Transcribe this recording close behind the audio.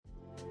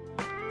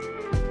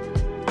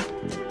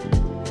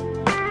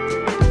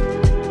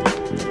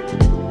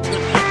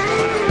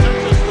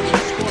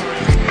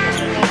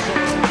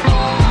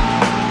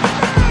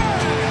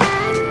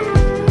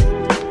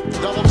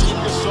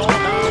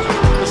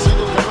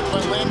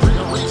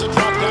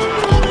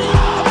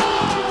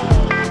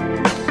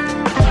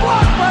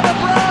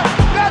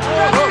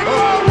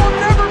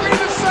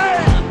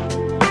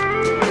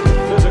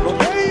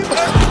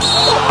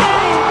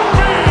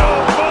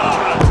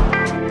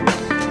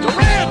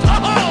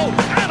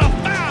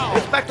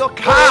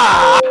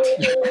Cut!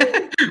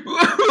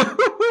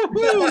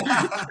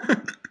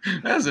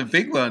 That was a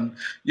big one.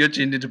 You're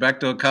tuned into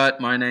Backdoor Cut.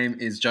 My name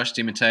is Josh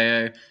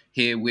DiMatteo,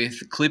 here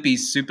with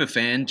Clippy's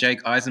superfan, Jake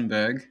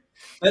Eisenberg.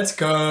 Let's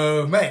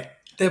go, mate.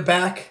 They're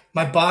back.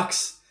 My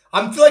Bucks.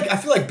 I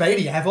feel like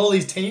Beatty. I have all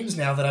these teams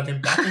now that I've been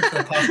backing for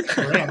the past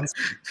couple rounds,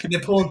 and they're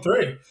pulling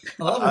through.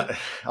 I love it.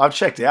 I've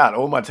checked out.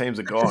 All my teams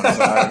are gone.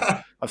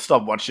 So I've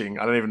stopped watching.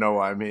 I don't even know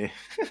why I'm here.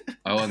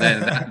 Oh,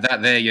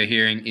 that there you're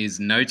hearing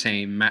is no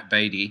team, Matt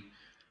Beatty.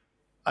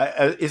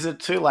 Is it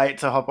too late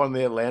to hop on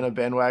the Atlanta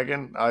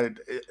bandwagon? I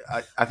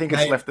think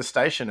it's left the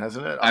station,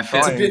 hasn't it? I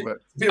feel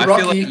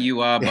like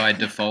you are by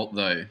default,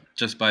 though,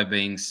 just by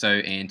being so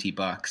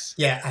anti-Bucks.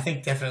 Yeah, I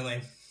think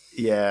definitely.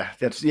 Yeah,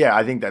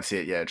 I think that's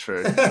it. Yeah,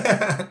 true.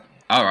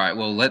 All right,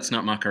 well, let's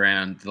not muck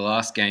around. The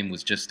last game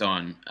was just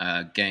on,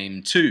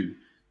 game 2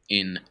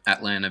 in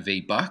Atlanta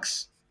v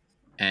Bucks,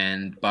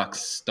 and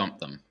Bucks stomped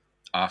them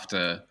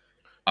after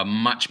a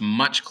much,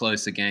 much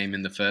closer game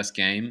in the first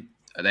game.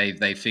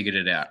 They figured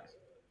it out.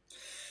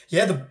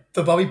 Yeah,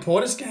 the Bobby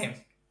Portis game.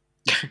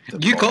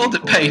 You called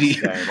it, Beatty.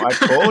 I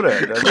called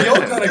it. We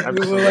all got it.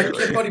 We were like,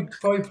 get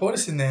Bobby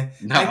Portis in there.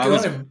 No,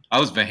 I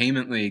was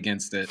vehemently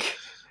against it.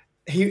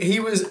 He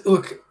was,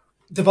 look,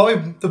 the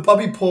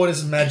Bobby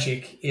Portis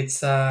magic.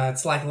 It's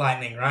like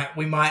lightning, right?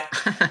 We might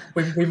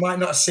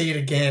not see it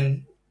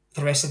again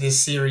the rest of this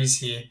series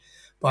here,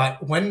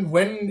 but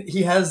when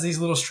he has these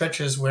little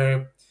stretches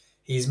where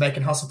he's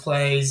making hustle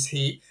plays,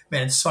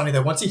 it's funny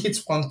though. Once he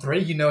hits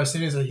 1-3, as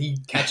soon as he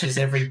catches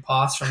every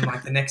pass from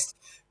like the next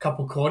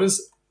couple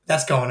quarters,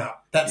 that's going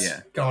up. That's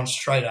going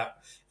straight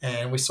up,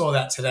 and we saw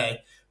that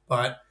today.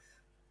 But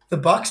the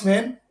Bucks,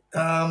 man,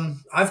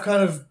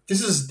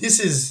 this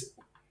is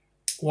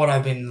what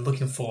I've been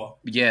looking for.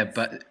 Yeah,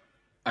 but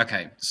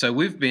okay. So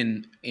we've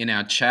been in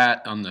our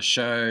chat on the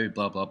show,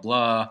 blah blah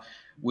blah.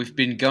 We've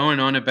been going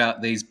on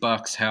about these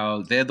Bucks,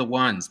 how they're the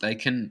ones they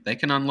can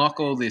unlock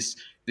all this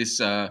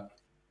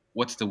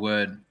what's the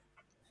word?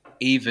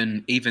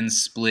 Even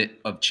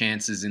split of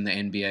chances in the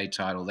NBA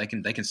title. They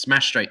can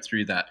smash straight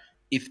through that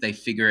if they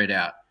figure it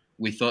out.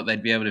 We thought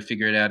they'd be able to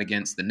figure it out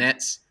against the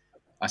Nets.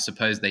 I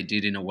suppose they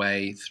did in a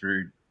way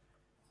through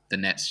the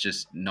Nets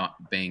just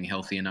not being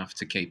healthy enough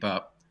to keep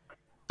up.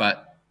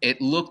 But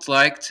it looked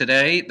like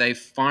today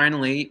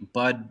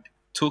Bud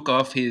took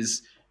off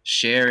his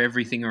share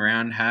everything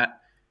around hat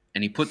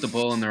and he put the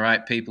ball in the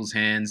right people's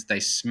hands. They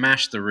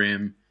smashed the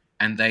rim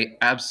and they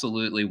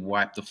absolutely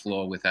wiped the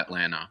floor with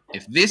Atlanta.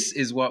 If this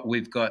is what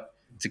we've got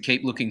to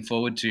keep looking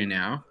forward to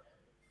now,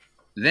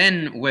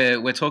 then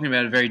we're talking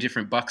about a very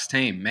different Bucks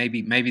team.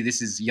 Maybe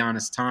this is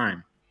Giannis'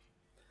 time.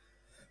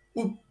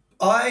 Well,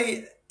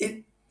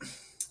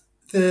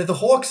 the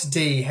Hawks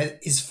D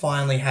is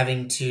finally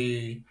having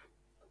to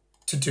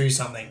do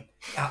something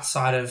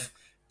outside of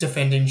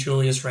defending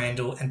Julius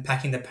Randle and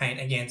packing the paint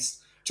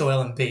against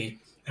Joel Embiid.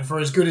 And for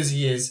as good as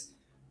he is,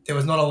 there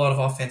was not a lot of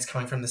offense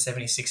coming from the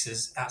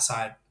 76ers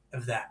outside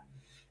of that.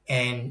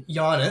 And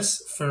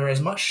Giannis, for as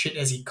much shit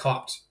as he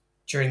copped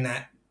during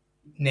that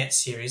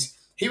Nets series,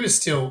 he was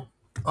still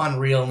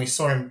unreal, and we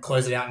saw him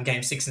close it out in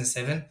Game 6 and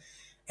 7.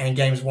 And in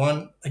Games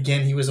 1,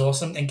 again, he was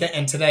awesome.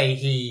 And today,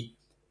 he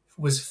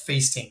was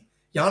feasting.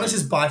 Giannis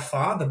is by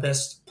far the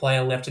best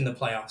player left in the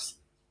playoffs.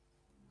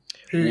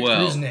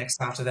 Who's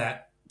next after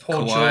that?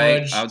 Paul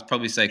George. I would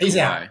probably say Kawhi. He's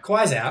out.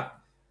 Kawhi's out.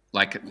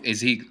 Like,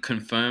 is he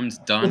confirmed,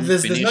 done, well,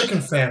 there's no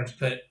confirmed,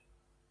 but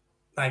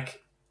like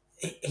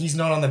he's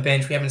not on the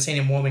bench. We haven't seen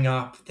him warming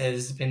up.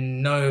 There's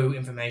been no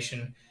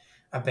information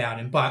about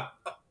him. But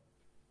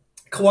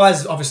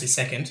Kawhi's obviously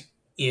second,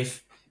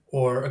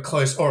 or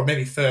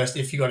maybe first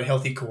if you got a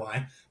healthy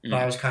Kawhi. But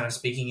I was kind of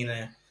speaking in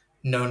a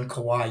known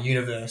Kawhi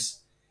universe.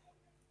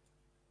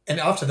 And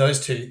after those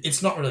two,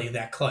 it's not really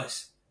that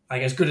close.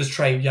 Like, as good as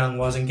Trae Young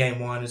was in Game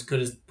 1, as good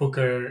as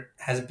Booker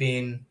has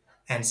been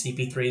and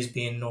CP3 has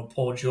been, or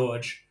Paul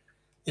George,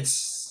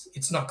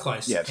 it's not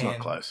close. Yeah, it's not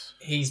close.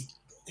 He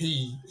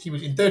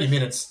was in 30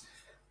 minutes,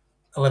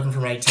 11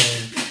 from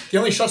 18. The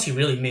only shots he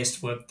really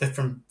missed were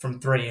from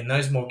 3, and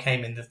those more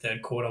came in the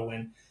third quarter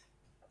when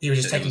he was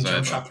just taking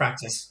jump shot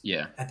practice.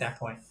 Yeah, at that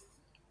point.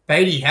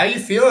 Beatty, how you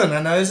feeling?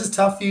 I know this is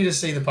tough for you to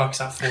see the Bucks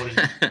up 40.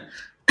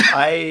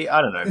 I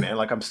don't know, man.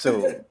 Like, I'm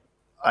still,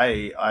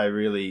 I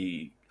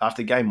really,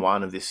 after Game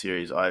 1 of this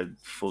series, I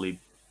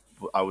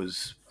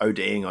was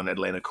ODing on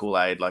Atlanta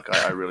Kool-Aid. Like,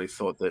 I really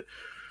thought that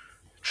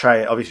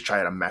Trae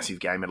had a massive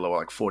game at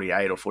like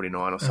 48 or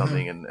 49 or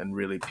something, and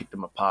really picked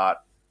them apart.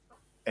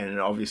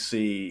 And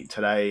obviously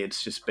today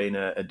it's just been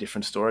a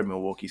different story.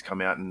 Milwaukee's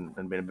come out and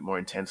been a bit more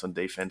intense on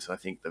defense. And I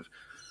think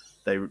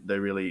they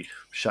really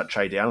shut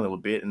Trae down a little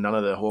bit, and none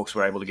of the Hawks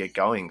were able to get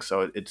going.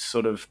 So it's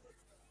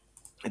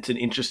an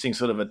interesting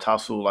sort of a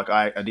tussle. Like,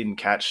 I didn't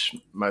catch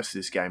most of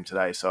this game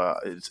today, so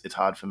it's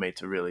hard for me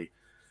to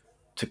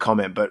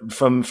comment. But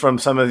from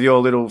some of your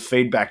little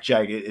feedback,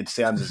 Jake, it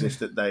sounds as if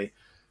that they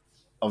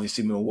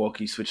obviously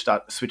Milwaukee switched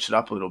it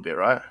up a little bit,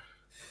 right?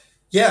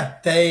 Yeah,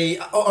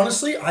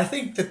 honestly, I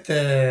think that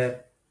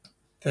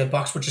the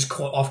Bucks were just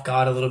caught off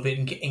guard a little bit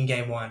in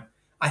Game 1.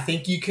 I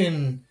think you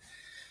can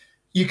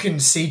you can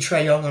see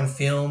Trae Young on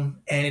film,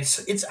 and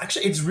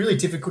it's really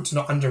difficult to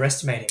not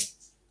underestimate him.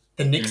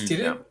 The Knicks did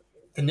Yeah. it.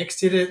 The Knicks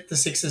did it. The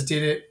Sixers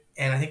did it,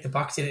 and I think the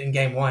Bucks did it in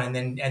Game 1.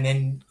 And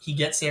then he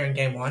gets there in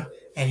Game 1,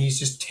 and he's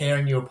just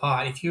tearing you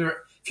apart. If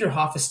you're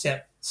half a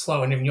step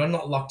slow, and if you're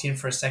not locked in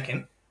for a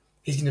second,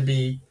 he's going to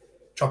be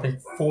dropping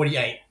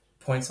 48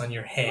 points on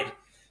your head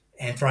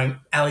and throwing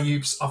alley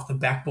oops off the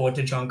backboard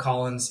to John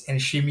Collins and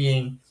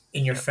shimmying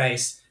in your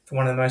face for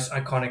one of the most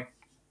iconic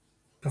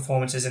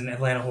performances in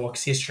Atlanta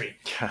Hawks history.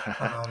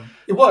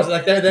 It was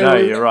like they No, were,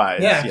 you're right.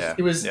 Yeah,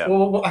 it was. Yeah.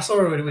 Well, I saw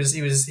it.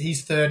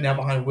 He's third now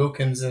behind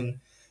Wilkins and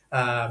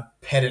Bob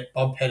Pettit,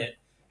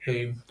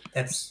 who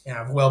that's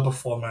well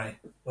before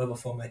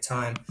my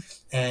time,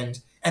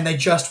 and they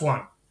just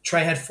won.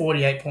 Trey had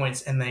 48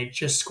 points, and they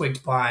just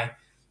squeaked by,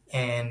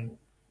 and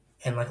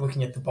like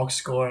looking at the box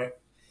score,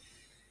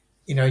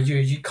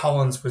 you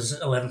Collins was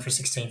 11 for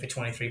 16 for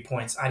 23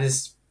 points. I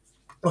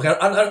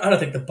don't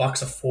think the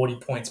Bucks are 40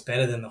 points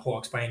better than the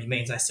Hawks by any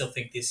means. I still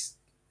think this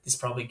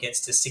probably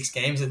gets to 6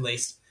 games at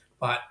least.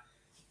 But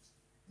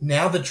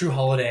now that Drew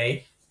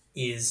Holiday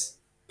is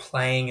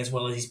playing as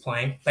well as he's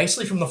playing,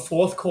 basically from the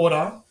fourth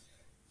quarter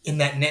in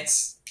that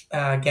Nets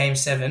Game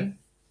 7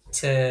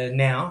 to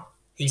now,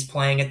 he's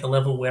playing at the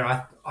level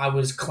where I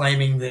was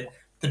claiming that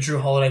the Drew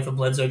Holiday for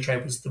Bledsoe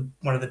trade was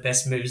one of the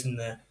best moves in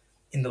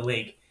the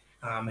league.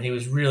 And he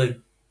was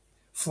really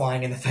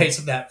flying in the face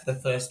of that for the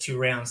first 2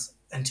 rounds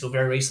until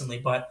very recently.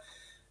 But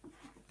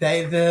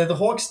the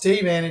Hawks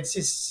D, man,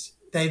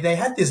 they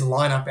had this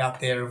lineup out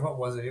there of what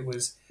was it? It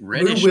was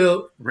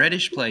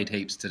Reddish played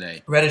heaps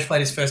today. Reddish played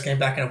his first game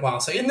back in a while.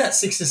 So in that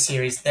Sixers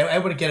series, they were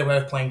able to get away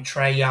with playing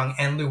Trae Young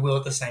and Lou Will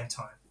at the same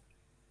time.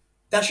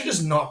 That should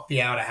just not be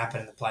able to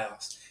happen in the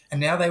playoffs. And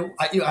now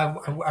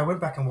I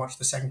went back and watched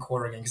the second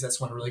quarter again because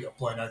that's when it really got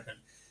blown open.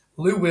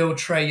 Lou Will,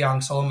 Trae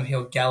Young, Solomon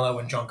Hill, Gallo,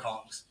 and John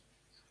Collins.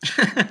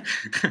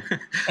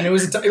 And it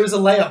was a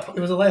layup. It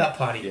was a layup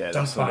party. Yeah,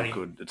 that's not a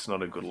good. It's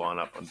not a good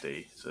lineup on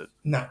D, is it?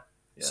 No.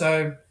 Yeah.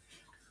 So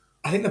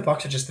I think the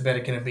Bucks are just the better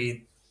going to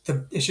be.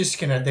 They're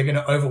going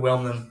to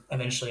overwhelm them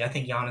eventually. I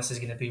think Giannis is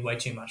going to be way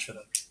too much for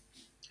them.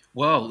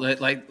 Well,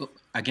 like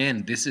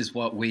again, this is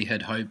what we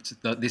had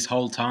hoped this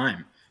whole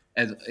time.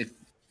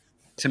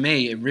 To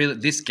me,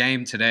 this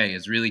game today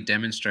has really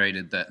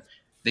demonstrated that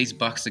these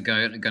Bucks are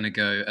going to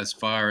go as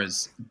far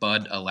as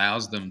Bud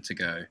allows them to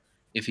go.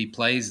 If he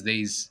plays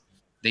these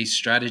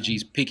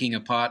strategies, picking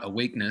apart a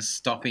weakness,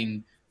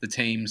 stopping the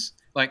teams,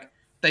 like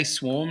they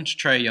swarmed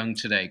Trae Young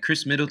today.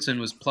 Chris Middleton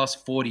was plus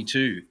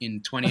 42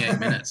 in 28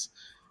 minutes.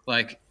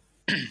 Like,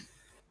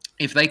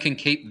 if they can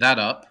keep that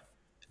up,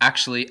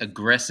 actually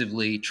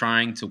aggressively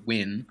trying to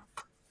win,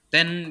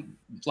 then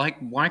like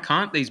why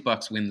can't these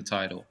Bucks win the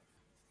title?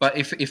 But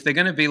if they're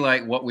going to be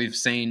like what we've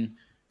seen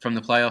from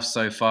the playoffs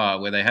so far,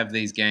 where they have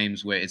these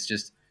games where it's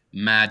just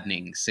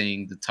maddening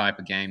seeing the type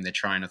of game they're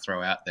trying to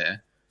throw out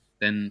there,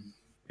 then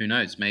who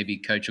knows? Maybe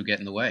coach will get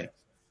in the way.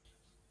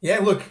 Yeah,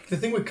 look, the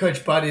thing with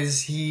Coach Bud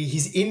is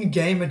his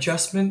in-game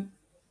adjustment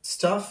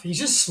stuff, he's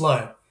just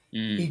slow.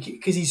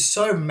 Because he's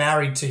so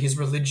married to his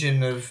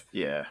religion of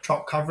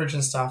drop coverage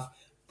and stuff.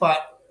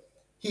 But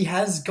he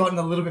has gotten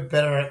a little bit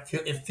better at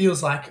it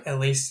feels like, at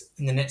least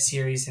in the Nets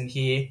series and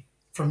here,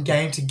 from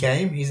game to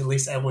game, he's at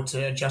least able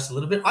to adjust a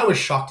little bit. I was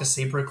shocked to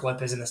see Brook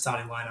Lopez in the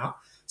starting lineup,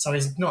 so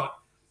he's not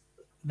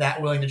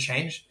that willing to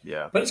change.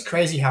 Yeah. But it's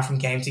crazy how from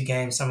game to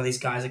game, some of these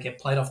guys that get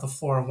played off the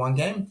floor in one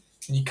game,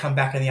 and you come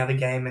back in the other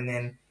game, and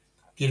then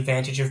the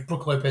advantage of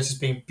Brook Lopez just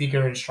being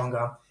bigger and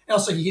stronger. And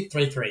also, he hit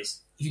 3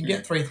 threes. If you can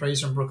get 3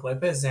 threes from Brook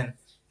Lopez, then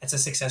it's a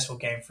successful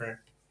game for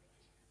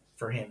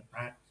him,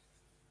 right?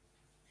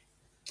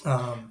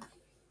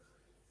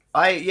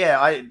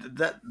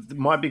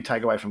 My big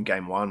takeaway from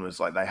game 1 was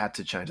like they had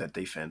to change that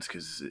defense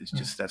because it's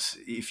just that's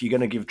if you're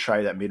going to give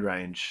Trae that mid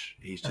range,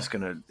 he's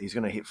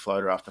gonna hit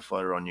floater after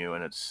floater on you,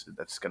 and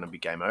that's going to be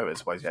game over.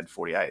 That's why he had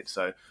 48.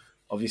 So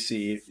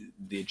obviously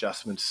the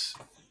adjustments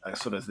are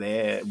sort of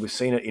there. We've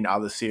seen it in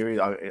other series.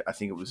 I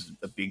think it was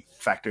a big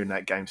factor in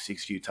that game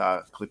 6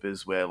 Utah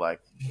Clippers where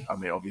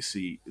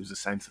obviously it was the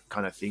same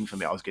kind of thing for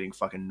me. I was getting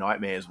fucking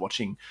nightmares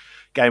watching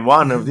game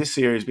 1 of this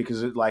series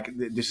because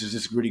this is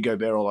just Rudy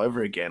Gobert all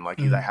over again. Like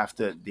they have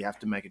to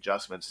make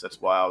adjustments.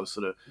 That's why I was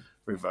sort of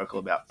very vocal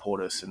about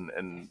Portis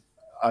and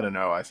I don't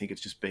know. I think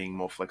it's just being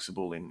more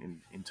flexible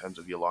in terms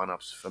of your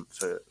lineups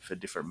for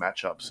different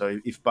matchups. So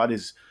if Bud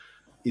is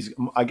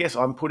I guess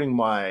I'm putting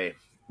my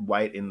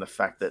weight in the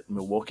fact that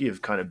Milwaukee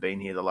have kind of been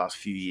here the last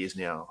few years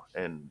now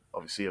and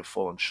obviously have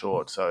fallen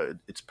short. So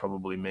it's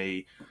probably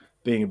me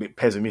being a bit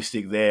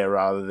pessimistic there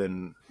rather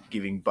than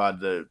giving Bud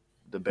the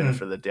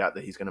benefit of the doubt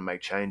that he's going to make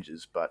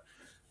changes. But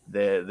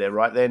they're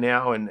right there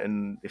now,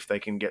 and if they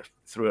can get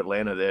through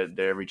Atlanta,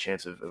 they're every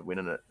chance of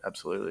winning it.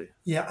 Absolutely.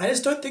 Yeah, I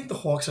just don't think the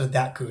Hawks are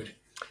that good.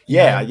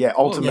 Yeah.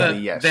 Ultimately,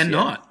 yes. They're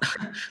not.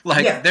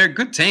 They're a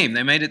good team.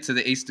 They made it to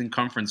the Eastern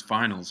Conference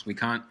Finals. We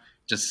can't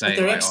just say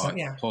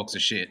Hawks are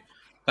shit.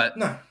 But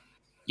no,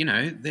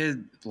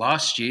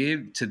 last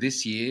year to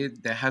this year,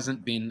 there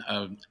hasn't been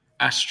a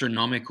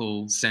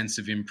astronomical sense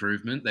of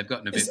improvement. They've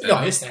gotten a bit Oh,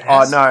 better. yes, there Oh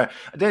has. no,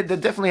 there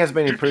definitely has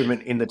been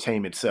improvement in the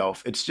team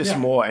itself. It's just Yeah.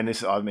 more, and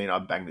this, I mean, I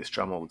bang this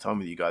drum all the time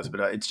with you guys, but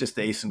it's just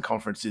the Eastern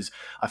Conference is.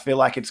 I feel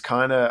like it's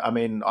kind of. I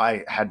mean,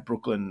 I had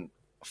Brooklyn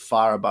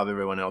far above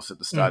everyone else at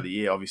the start of the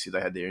year. Obviously,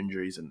 they had their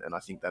injuries, and I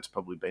think that's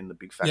probably been the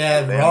big factor.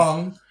 Yeah, for them.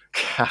 wrong.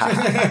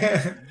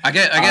 I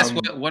guess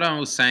what I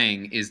was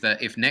saying is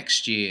that if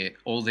next year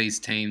all these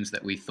teams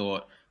that we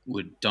thought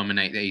would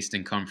dominate the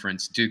Eastern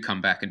Conference do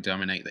come back and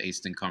dominate the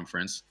Eastern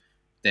Conference,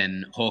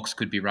 then Hawks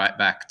could be right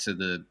back to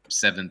the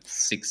 7th,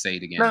 6th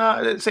seed again.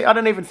 No, see, I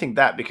don't even think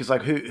that, because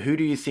like who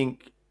do you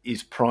think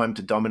is primed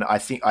to dominate? I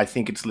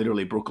think it's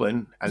literally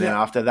Brooklyn, and then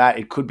after that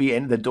it could be.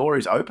 And the door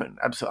is open.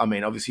 Absolutely. I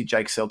mean, obviously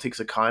Jake Celtics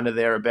are kind of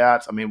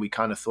thereabouts. I mean, we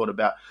kind of thought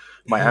about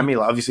Miami.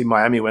 Obviously,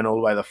 Miami went all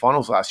the way to the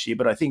finals last year,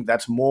 but I think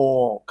that's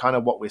more kind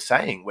of what we're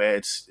saying, where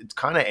it's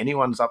kind of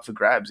anyone's up for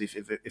grabs. If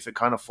it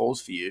kind of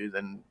falls for you,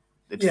 then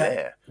it's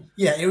there.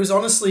 Yeah, it was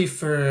honestly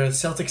for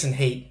Celtics and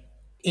Heat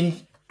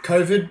in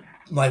COVID,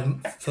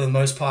 like for the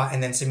most part,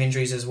 and then some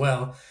injuries as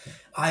well.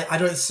 I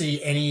don't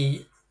see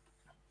any.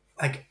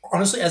 Like,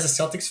 honestly, as a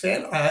Celtics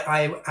fan,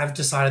 I've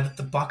decided that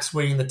the Bucks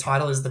winning the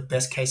title is the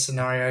best case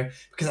scenario,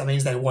 because that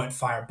means they won't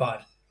fire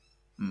Bud.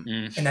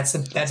 And that's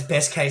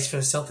best case for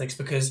the Celtics,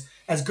 because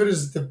as great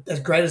as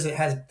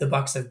the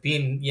Bucks have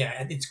been,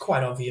 it's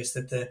quite obvious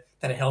that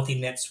a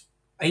healthy Nets,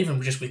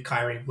 even just with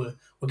Kyrie, were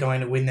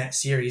going to win that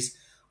series.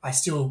 I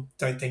still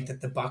don't think that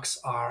the Bucks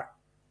are,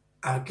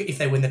 if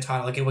they win the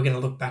title again, we're going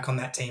to look back on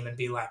that team and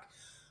be like,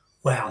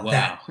 wow.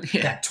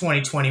 That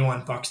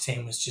 2021 Bucks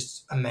team was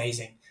just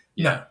amazing.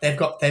 No, they've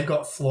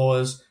got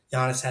flaws.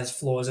 Giannis has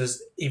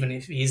flaws, even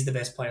if he is the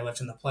best player left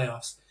in the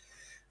playoffs.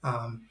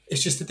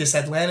 It's just that this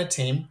Atlanta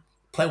team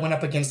went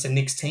up against a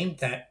Knicks team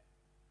that,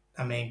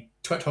 I mean,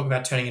 talk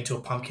about turning into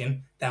a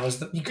pumpkin. That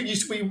was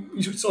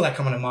you saw that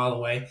coming a mile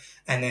away,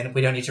 and then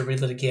we don't need to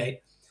relitigate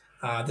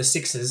the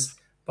Sixers.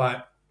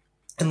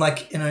 And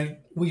like, you know,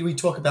 we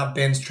talk about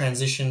Ben's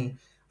transition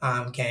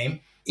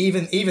game.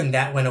 Even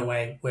that went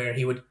away, where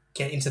he would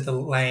get into the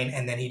lane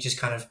and then he just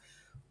kind of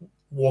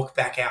walk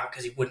back out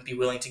because he wouldn't be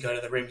willing to go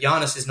to the rim.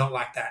 Giannis is not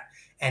like that,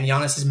 and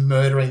Giannis is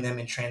murdering them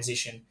in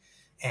transition.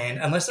 And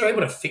unless they're able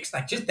to fix,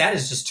 like, just that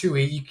is just too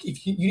easy.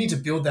 You need to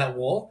build that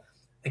wall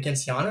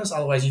against Giannis,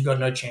 otherwise you've got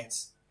no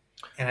chance.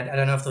 And I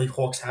don't know if the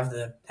Hawks have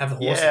the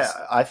horses. Yeah,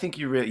 I think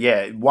you really.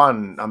 Yeah,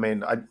 one. I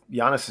mean,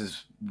 Giannis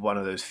is one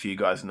of those few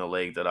guys in the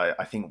league that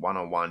I think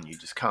 1-on-1 you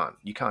just can't.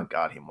 You can't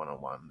guard him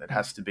 1-on-1. It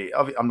has to be.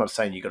 I'm not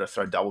saying you got to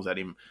throw doubles at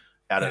him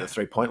out of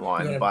the 3-point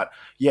line, but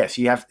yes,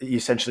 you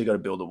essentially got to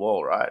build a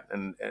wall, right?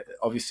 And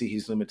obviously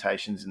his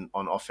limitations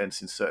on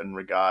offense in certain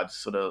regards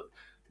sort of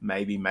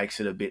maybe makes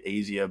it a bit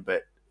easier,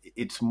 but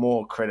it's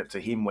more credit to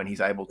him when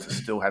he's able to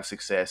still have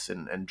success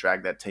and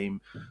drag that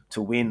team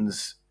to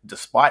wins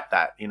despite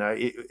that. You know,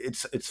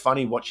 it's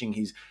funny watching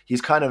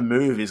his kind of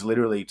move is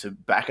literally to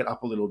back it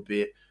up a little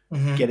bit,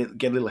 get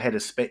a little head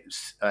of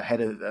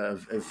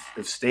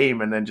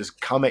steam, and then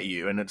just come at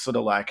you. And it's sort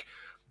of like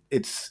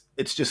it's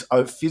just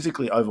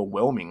physically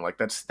overwhelming. Like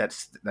that's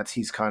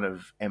his kind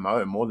of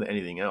MO more than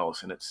anything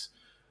else. And it's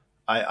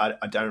I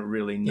don't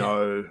really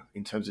know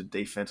in terms of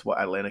defense what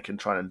Atlanta can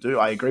try and do.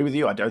 I agree with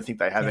you. I don't think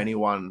they have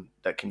anyone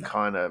that can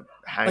kind of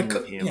hang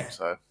with him. Yeah.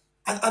 So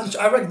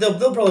I reckon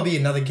there'll probably be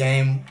another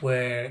game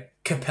where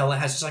Capella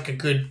has just like a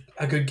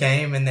good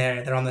game and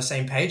they're on the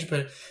same page.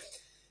 But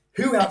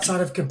who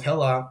outside of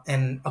Capella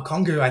and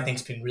Okongwu, I think,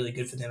 has been really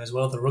good for them as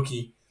well, the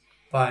rookie.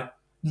 But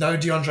no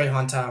DeAndre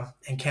Hunter,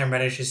 and Cam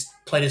Reddish just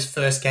played his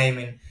first game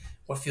in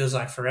what feels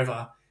like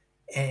forever.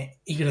 And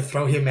you're going to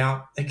throw him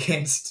out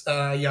against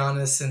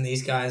Giannis and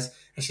these guys.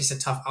 It's just a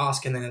tough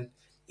ask. And then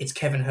it's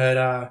Kevin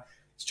Huerter,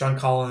 it's John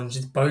Collins,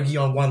 it's Bogey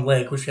on one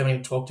leg, which we haven't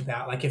even talked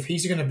about. Like, if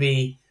he's going to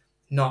be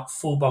not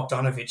full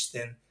Bogdanovich,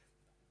 then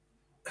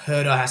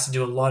Huerter has to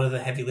do a lot of the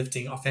heavy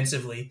lifting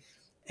offensively.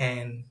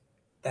 And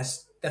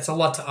that's a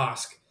lot to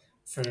ask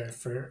for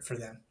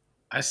them.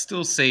 I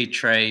still see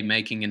Trey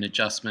making an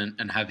adjustment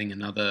and having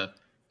another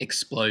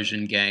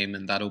explosion game,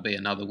 and that'll be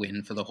another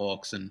win for the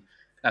Hawks. And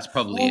that's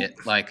probably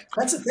it. Like,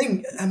 that's the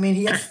thing. I mean,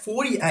 he had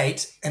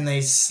 48 and they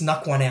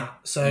snuck one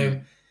out.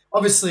 So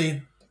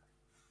obviously,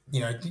 you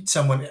know,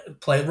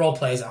 role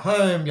players at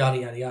home, yada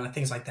yada yada,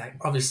 things like that.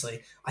 Obviously,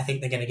 I think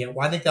they're going to get.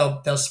 I think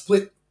they'll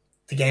split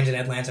the games in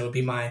Atlanta. Would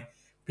be my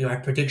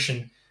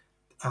prediction.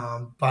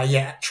 But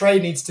yeah, Trey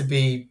needs to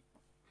be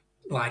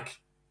like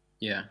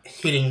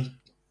hitting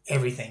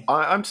everything.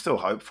 I'm still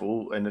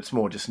hopeful, and it's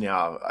more just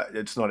now.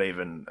 It's not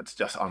even. It's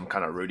just I'm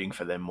kind of rooting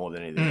for them more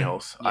than anything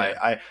else.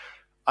 Yeah.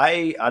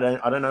 I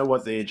don't know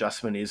what the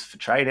adjustment is for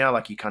Trey now.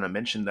 Like you kind of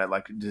mentioned that,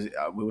 like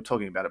we were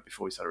talking about it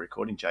before we started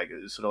recording, Jake.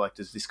 It's sort of like,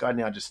 does this guy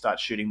now just start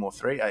shooting more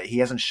three? He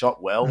hasn't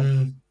shot well.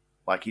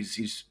 Like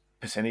his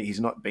percentage, he's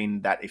not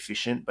been that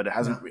efficient, but it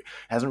hasn't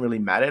really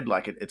mattered.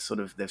 Like it's sort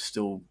of they've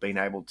still been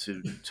able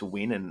to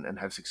win and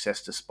have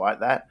success despite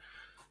that.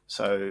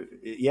 So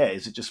yeah,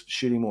 is it just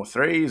shooting more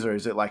threes, or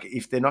is it like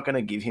if they're not going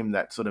to give him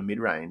that sort of mid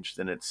range,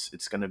 then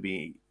it's going to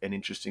be an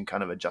interesting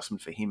kind of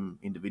adjustment for him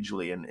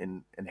individually,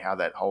 and how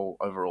that whole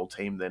overall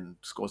team then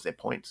scores their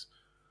points.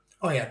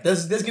 Oh yeah,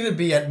 there's going to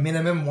be at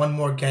minimum one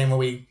more game where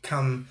we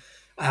come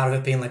out of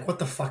it being like, what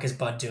the fuck is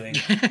Bud doing?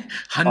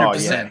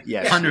 100%.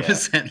 Yes,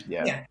 100%.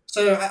 Yeah.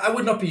 So I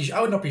would not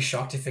be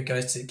shocked if it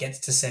gets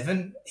to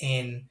 7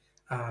 in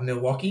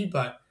Milwaukee,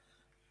 but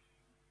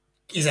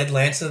is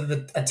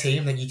Atlanta a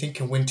team that you think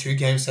can win 2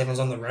 game 7s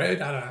on the road?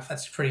 I don't know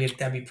if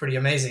that'd be pretty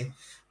amazing,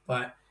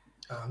 but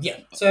yeah.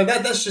 So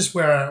that's just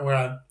where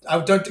I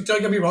don't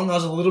get me wrong. I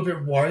was a little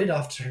bit worried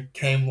after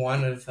game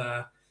 1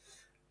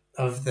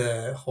 of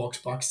the Hawks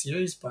Bucks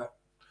series, but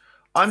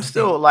I'm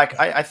still like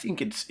I think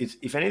it's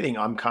if anything,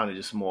 I'm kind of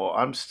just more.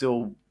 I'm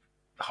still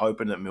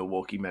hoping that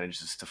Milwaukee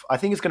manages to. I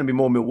think it's going to be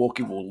more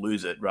Milwaukee will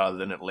lose it rather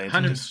than Atlanta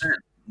 100%. just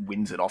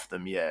wins it off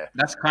them. Yeah,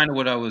 That's kind of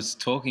what I was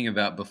talking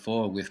about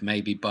before with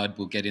maybe Bud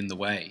will get in the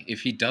way.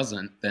 If he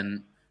doesn't,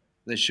 then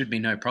there should be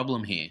no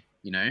problem here,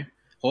 you know?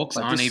 Hawks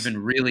Like aren't this-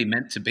 even really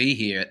meant to be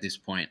here at this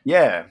point.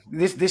 yeah.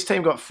 This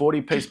team got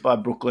 40 piece by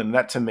Brooklyn.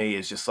 That to me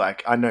is just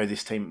like I know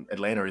this team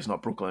Atlanta is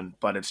not Brooklyn,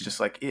 but it's just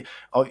like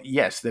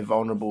yes, they're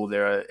vulnerable.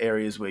 There are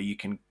areas where you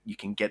can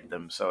get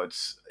them. So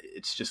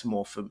it's just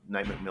more for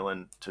Nate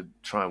McMillan to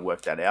try and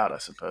work that out, I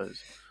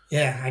suppose.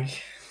 yeah,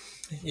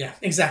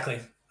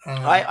 exactly.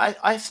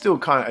 I still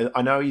kind of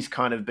I know he's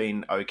kind of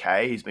been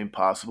okay. He's been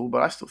passable,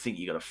 but I still think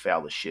you got to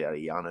foul the shit out of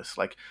Giannis.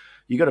 Like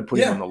you got to put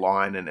him on the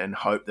line and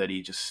hope that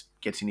he just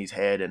gets in his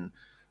head and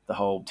the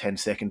whole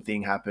 10-second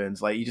thing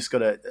happens. Like you just got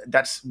to.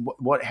 That's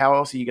what. How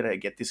else are you going to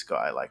get this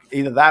guy? Like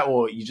either that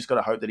or you just got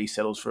to hope that he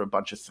settles for a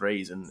bunch of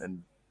threes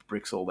and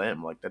bricks all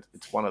them. Like that.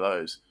 It's one of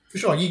those. For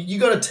sure, you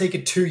got to take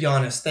it to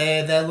Giannis.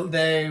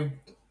 They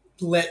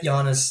let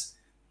Giannis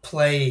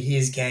play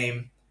his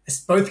game. It's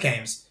both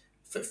games.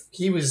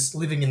 He was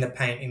living in the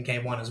paint in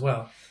game 1 as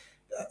well,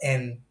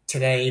 and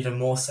today even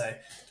more so.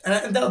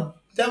 And they'll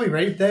be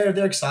ready.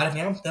 They're excited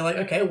now. They're like,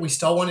 okay, we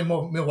stole one in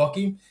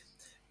Milwaukee.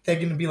 They're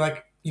going to be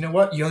like, you know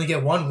what? You only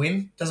get one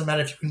win. Doesn't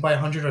matter if you win by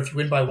 100 or if you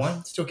win by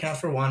 1. Still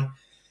counts for 1.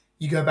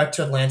 You go back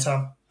to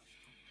Atlanta.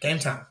 Game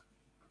time.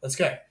 Let's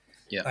go.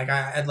 Yeah. Like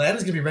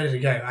Atlanta's going to be ready to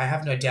go. I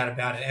have no doubt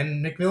about it.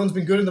 And McMillan's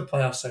been good in the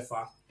playoffs so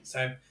far.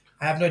 So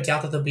I have no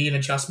doubt that there'll be an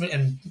adjustment.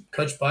 And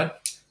Coach Bud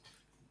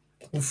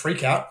will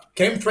freak out.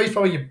 Game 3 is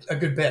probably a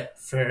good bet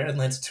for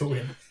Atlanta to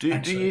win. Do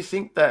actually. you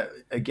think that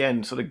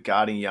again, sort of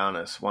guarding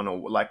Giannis, one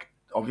or like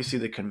obviously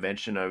the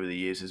convention over the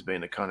years has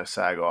been to kind of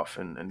sag off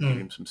and give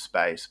him some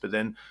space, but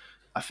then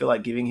I feel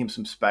like giving him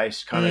some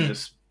space kind of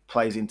just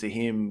plays into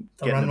him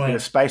getting a bit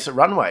of space at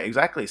runway.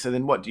 Exactly. So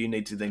then what do you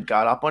need to then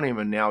guard up on him?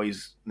 And now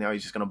he's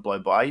just going to blow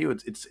by you.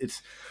 It's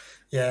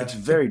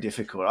very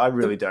difficult. I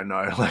really don't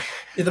know. Like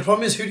the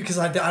problem is because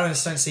I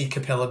just don't see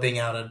Capella being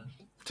able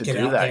to get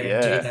do out that. there Yeah.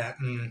 and do that.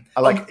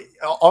 I like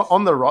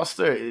on the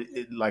roster,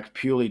 like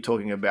purely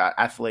talking about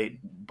athlete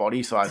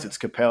body size, it's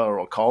Capella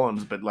or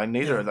Collins, but like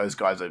neither of those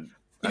guys are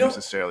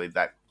necessarily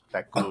that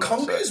good.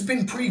 Congo's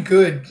been pretty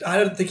good. I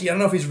don't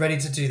know if he's ready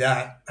to do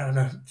that. I don't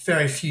know.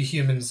 Very few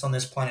humans on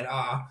this planet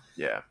are.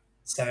 Yeah.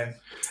 So,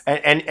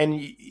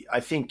 and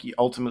I think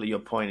ultimately your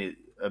point is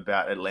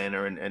about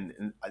Atlanta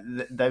and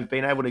they've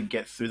been able to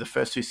get through the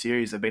first 2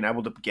 series. They've been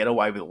able to get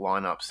away with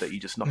lineups that you're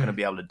just not going to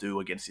be able to do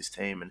against this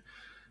team. And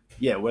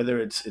yeah, whether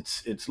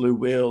it's Lou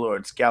Will or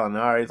it's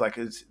Gallinari,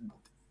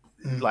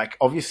 like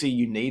obviously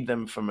you need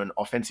them from an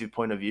offensive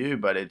point of view,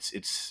 but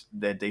it's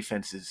their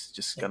defense is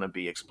just going to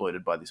be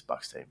exploited by this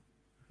Bucks team.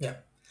 Yeah,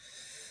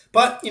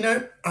 but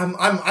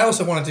I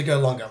also wanted to go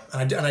longer,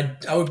 and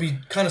I would be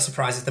kind of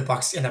surprised if the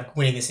Bucks end up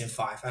winning this in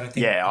 5. I don't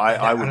think. Yeah,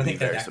 I would be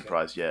very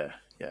surprised. Good.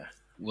 Yeah.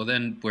 Well,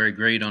 then we're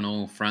agreed on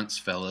all fronts,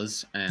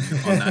 fellas. And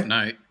on that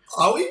note,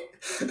 are we?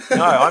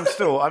 No, I'm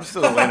still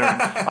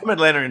Atlanta. I'm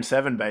Atlanta in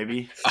 7,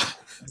 baby.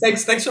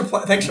 Thanks for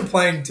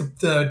playing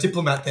the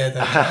diplomat there,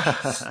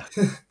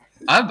 though.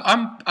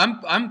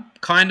 I'm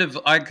kind of.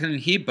 I can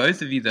hear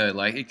both of you though.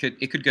 Like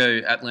it could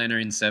go Atlanta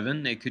in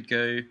 7. It could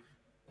go.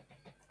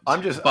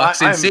 I'm just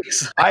Bucks in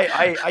 6.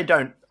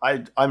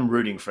 I'm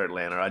rooting for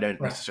Atlanta. I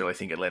don't necessarily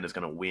think Atlanta's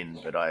going to win,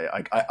 but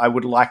I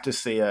would like to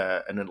see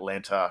an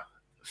Atlanta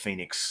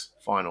Phoenix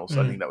final.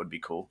 So I think that would be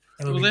cool.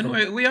 Well,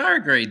 then we are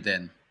agreed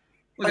then.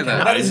 Look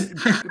at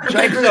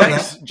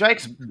that.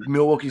 Jake's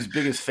Milwaukee's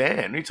biggest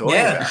fan. What are you talking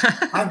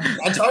about?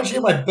 I told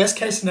you my best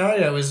case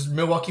scenario is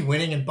Milwaukee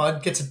winning and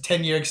Bud gets a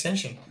 10-year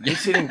extension. He's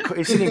sitting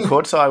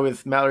courtside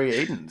with Mallory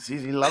Edens. He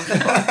loves the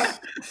Bucks.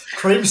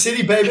 Cream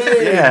City, baby.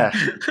 Yeah.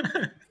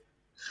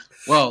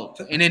 Well,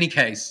 in any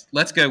case,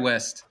 let's go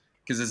west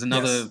because there's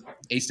another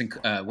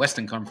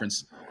Western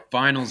Conference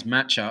Finals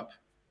matchup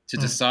to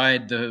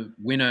decide the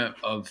winner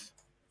of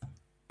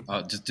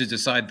to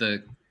decide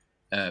the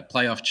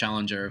playoff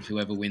challenger of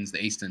whoever wins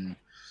the Eastern.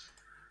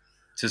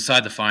 To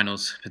decide the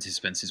finals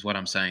participants is what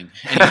I'm saying.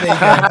 Anyway.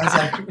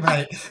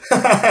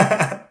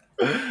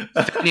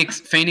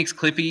 Phoenix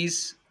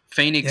Clippies.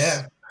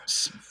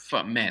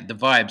 Man, the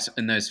vibes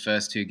in those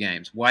first 2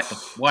 games. Wipe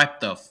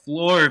the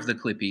floor of the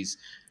Clippies.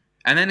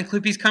 and then the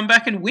Clippers come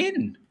back and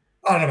win.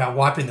 I don't know about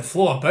wiping the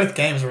floor. Both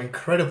games were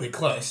incredibly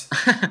close.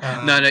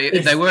 No,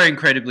 they were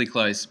incredibly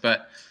close.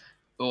 But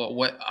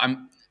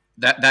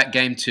that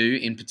game 2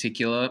 in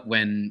particular,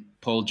 when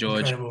Paul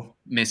George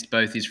missed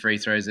both his free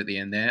throws at the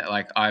end there,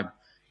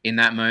 in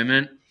that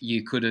moment,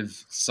 you could have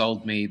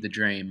sold me the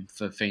dream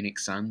for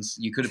Phoenix Suns.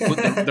 You could have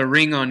put the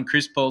ring on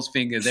Chris Paul's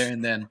finger there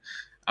and then.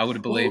 I would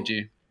have believed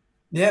you.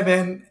 Yeah,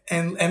 man.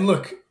 And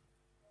look,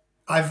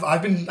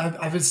 I've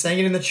been saying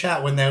it in the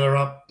chat when they were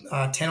up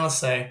 10 or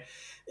so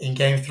in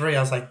game 3.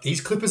 I was like,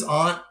 these Clippers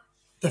aren't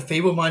the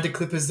feeble-minded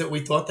Clippers that we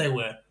thought they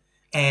were.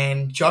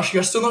 And Josh,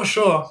 you're still not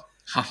sure.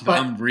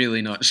 I'm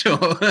really not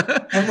sure.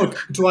 And look,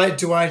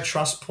 do I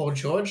trust Paul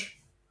George?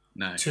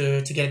 No.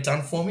 To get it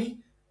done for me?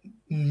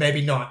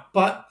 Maybe not.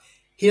 But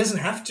he doesn't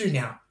have to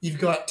now. You've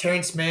got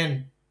Terrence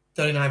Mann,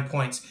 39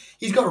 points.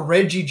 He's got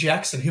Reggie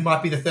Jackson, who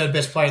might be the third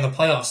best player in the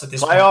playoffs at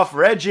this point. Playoff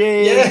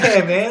Reggie!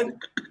 Yeah, man.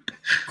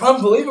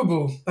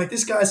 Unbelievable. Like,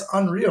 this guy's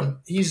unreal.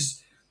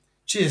 He's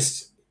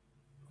just,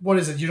 what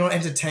is it? You're not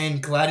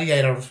entertained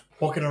gladiator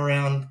walking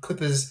around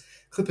Clippers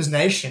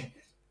Nation.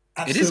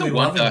 Absolutely, it is a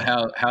wonder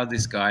how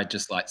this guy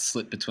just like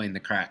slipped between the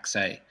cracks,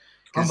 eh?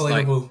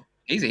 Unbelievable.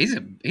 Like, he's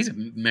a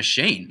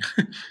machine.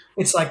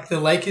 It's like the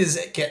Lakers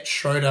get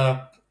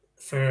Schroeder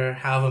for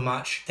however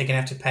much they're gonna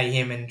have to pay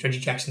him, and Reggie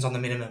Jackson's on the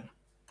minimum.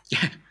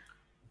 Yeah,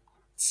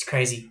 it's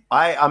crazy.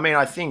 I mean,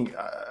 I think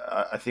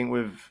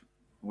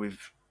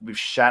we've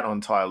shat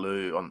on Ty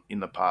Lue in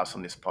the past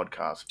on this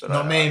podcast, but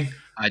not me.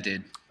 I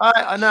did.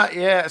 I know,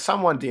 yeah,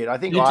 someone did. I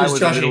think I was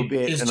Joshy. a little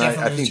bit, and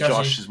I think Joshy.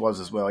 Josh was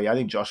as well. Yeah, I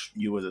think Josh,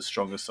 you were the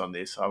strongest on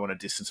this. I want to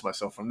distance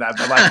myself from that,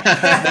 but like,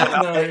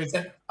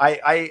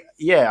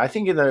 I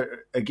think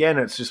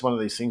it's just one of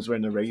these things where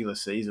in the regular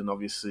season,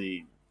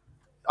 obviously,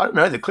 I don't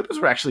know, the Clippers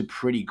were actually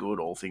pretty good,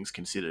 all things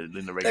considered,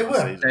 in the regular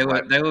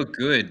season. They were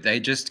good. They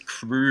just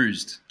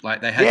cruised.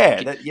 Like they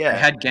had they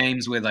had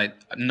games where like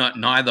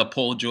neither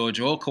Paul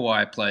George or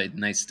Kawhi played,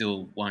 and they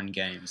still won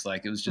games.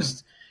 Like it was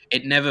just,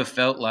 it never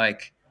felt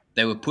like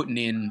they were putting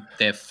in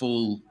their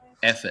full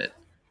effort.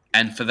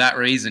 And for that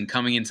reason,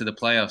 coming into the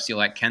playoffs, you're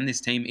like, can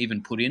this team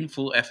even put in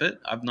full effort?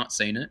 I've not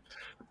seen it.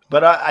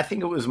 But I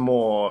think it was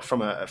more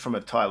from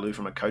a Ty Lue,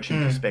 from a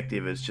coaching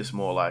perspective. It's just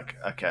more like,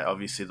 okay,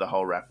 obviously the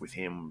whole rap with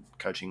him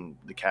coaching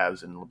the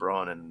Cavs and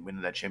LeBron and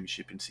winning that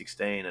championship in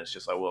 2016. And it's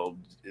just like, well,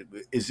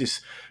 is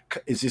this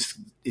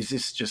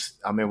just?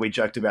 I mean, we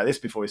joked about this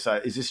before. We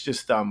say, is this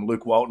just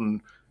Luke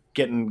Walton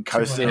getting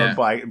coasted on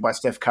by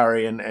Steph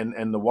Curry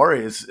and the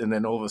Warriors, and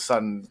then all of a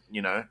sudden,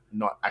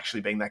 not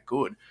actually being that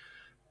good?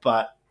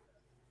 But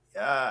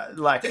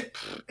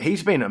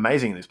he's been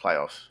amazing in this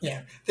playoffs.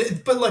 Yeah,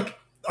 but like,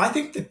 I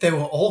think that they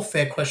were all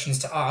fair questions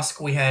to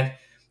ask. We had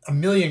a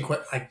million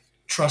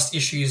trust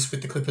issues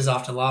with the Clippers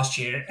after last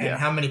year, and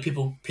how many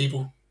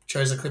people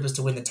chose the Clippers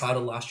to win the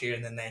title last year,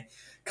 and then they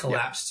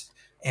collapsed,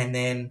 and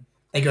then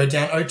they go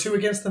down 0-2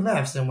 against the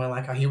Mavs, and we're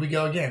like, oh, here we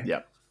go again.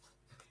 Yeah.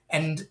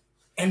 And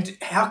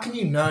how can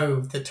you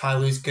know that Ty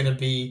Lue's going to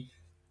be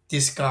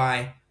this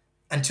guy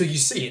until you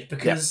see it?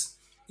 Because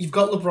you've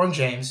got LeBron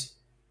James.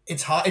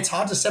 It's hard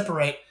to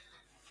separate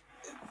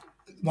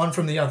one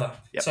from the other.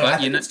 Yep. So I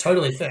think it's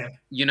totally fair.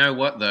 You know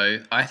what,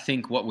 though? I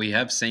think what we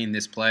have seen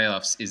this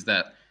playoffs is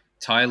that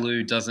Ty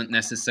Lue doesn't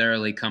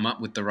necessarily come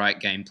up with the right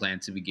game plan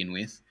to begin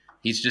with.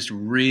 He's just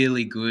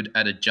really good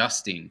at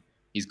adjusting.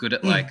 He's good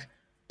at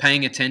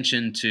paying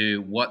attention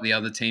to what the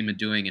other team are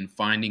doing and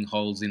finding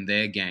holes in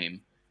their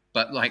game.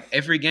 But like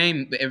every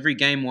game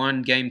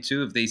 1, game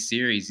 2 of these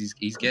series,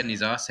 he's getting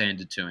his ass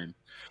handed to him.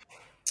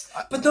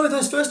 But no,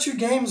 those first 2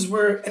 games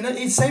were, and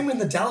it's same in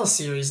the Dallas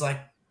series. Like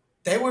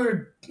they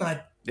were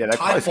like they're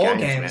close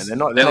games, man.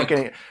 They're not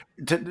getting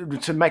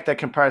to make that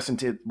comparison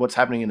to what's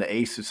happening in the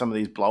East with some of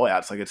these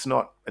blowouts. Like it's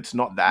not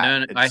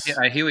that. No,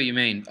 I hear what you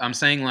mean. I'm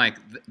saying like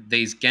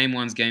these game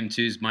 1s, game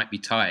 2s might be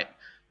tight,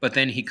 but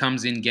then he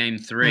comes in game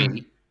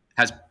 3,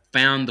 has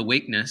found the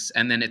weakness,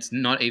 and then it's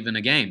not even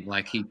a game.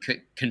 Like he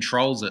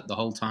controls it the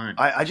whole time.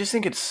 I just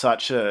think it's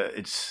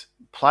it's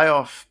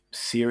playoff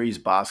series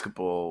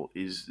basketball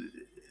is.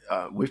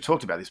 We've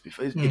talked about this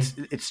before.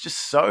 It's just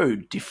so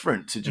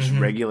different to just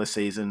regular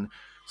season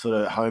sort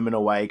of home and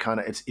away kind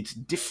of. It's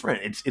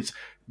different. It's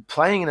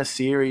playing in a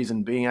series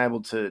and being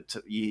able to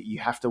you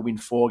have to win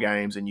 4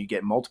 games and you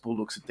get multiple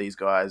looks at these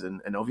guys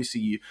and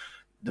obviously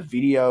the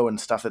video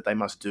and stuff that they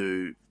must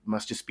do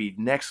must just be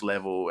next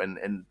level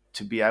and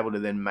to be able to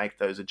then make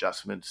those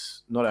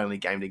adjustments not only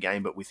game to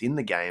game but within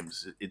the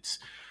games. It's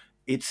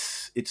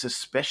a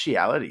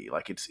speciality.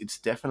 Like it's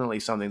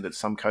definitely something that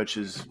some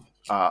coaches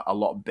are a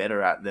lot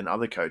better at than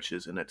other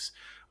coaches, and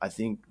I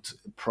think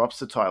props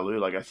to Ty Lue.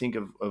 Like I think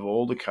of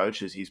all the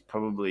coaches, his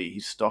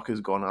stock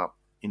has gone up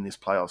in this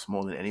playoffs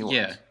more than anyone.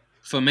 Yeah,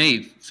 for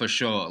me, for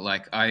sure.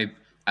 Like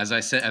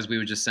as we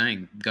were just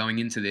saying, going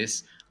into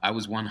this, I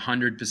was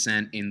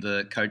 100% in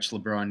the Coach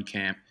LeBron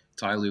camp.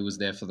 Ty Lue was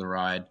there for the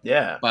ride.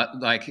 Yeah, but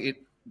like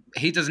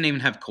he doesn't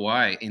even have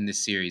Kawhi in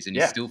this series, and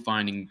he's still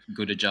finding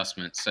good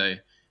adjustments. So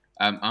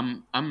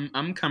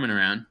I'm coming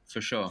around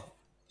for sure.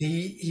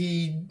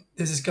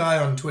 There's this guy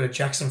on Twitter,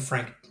 Jackson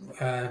Frank,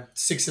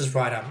 Sixers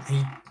writer.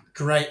 He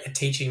great at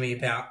teaching me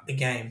about the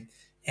game,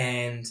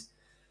 and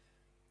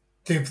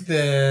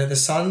the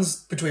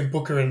Suns between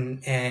Booker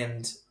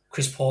and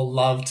Chris Paul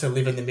love to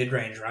live in the mid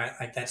range, right?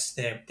 Like that's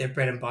their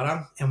bread and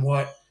butter. And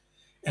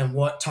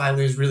what Ty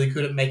Lue's really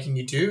good at making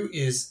you do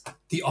is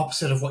the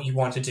opposite of what you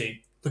want to do.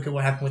 Look at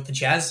what happened with the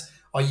Jazz.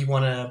 Oh, you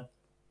want to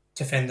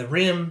defend the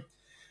rim?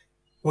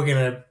 We're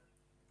gonna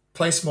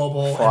play small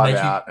ball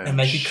and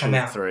make you come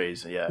out.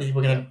 Threes. Yeah,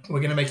 we're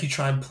gonna make you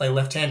try and play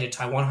left-handed,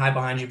 tie one high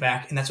behind your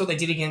back, and that's what they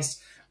did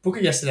against Booker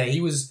yesterday.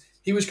 He was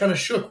kind of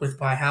shook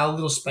by how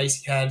little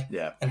space he had,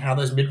 and how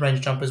those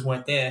mid-range jumpers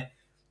weren't there.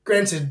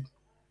 Granted,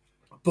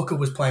 Booker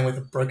was playing with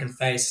a broken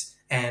face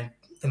and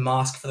the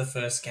mask for the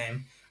first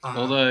game.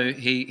 Although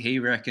he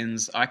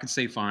reckons I could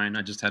see fine.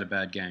 I just had a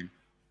bad game.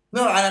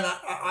 No,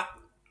 I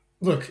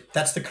look,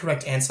 that's the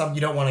correct answer.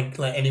 You don't want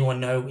to let anyone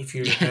know if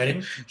you're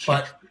hurting,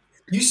 but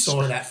you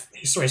saw that.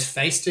 You saw his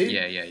face, dude.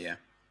 Yeah.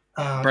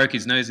 Broke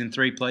his nose in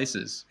 3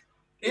 places.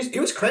 It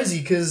was crazy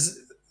because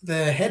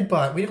the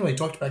headbutt. We didn't really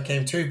talk about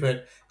game 2,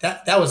 but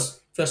that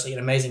was firstly an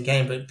amazing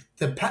game. But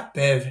the Pat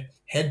Bev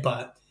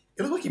headbutt,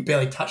 it looked like he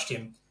barely touched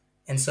him,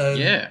 and so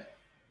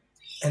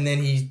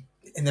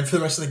and then for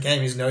the rest of the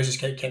game, his nose just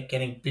kept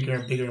getting bigger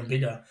and bigger and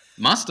bigger.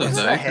 Must have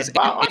though, because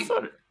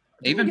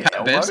even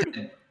Pat Bev's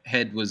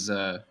head was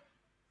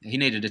he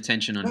needed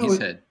attention on his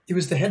head. It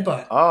was the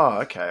headbutt. Oh,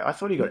 okay. I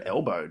thought he got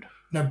elbowed.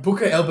 No,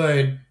 Booker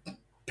elbowed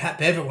Pat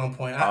Bev at one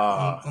point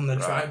on the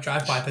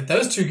drive-by. But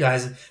those two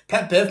guys,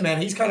 Pat Bev,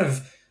 man, he's kind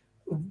of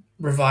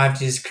revived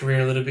his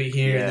career a little bit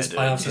here in this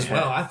playoffs as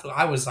well.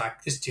 I was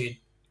like, this dude,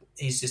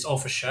 he's just all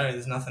for show.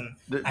 There's nothing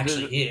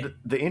here.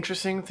 The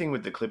interesting thing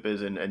with the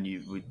Clippers, and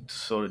we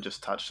sort of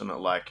just touched on it,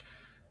 like,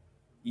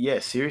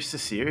 series to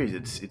series,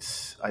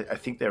 it's I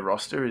think their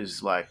roster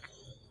is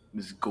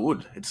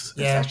good. It's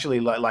actually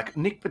like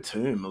Nick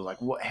Batum. Like,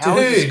 how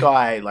is this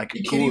guy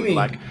good?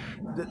 Like,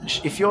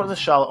 if you're the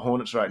Charlotte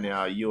Hornets right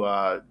now, you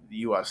are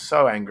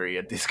so angry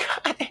at this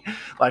guy.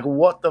 Like,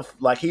 what the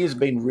he has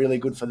been really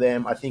good for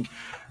them. I think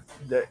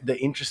the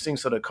interesting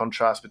sort of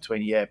contrast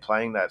between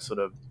playing that sort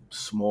of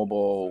small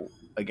ball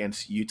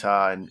against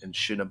Utah and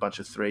shooting a bunch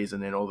of threes,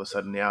 and then all of a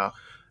sudden now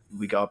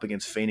we go up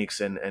against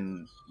Phoenix,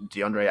 and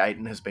DeAndre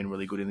Ayton has been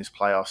really good in this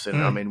playoffs.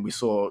 And I mean, we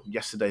saw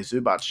yesterday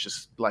Zubac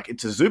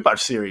it's a Zubac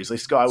series.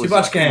 This guy was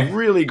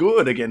really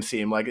good against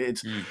him. Like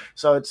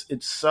so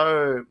it's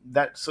so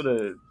that sort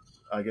of,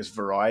 I guess,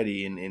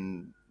 variety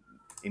in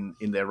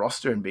their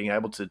roster and being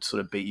able to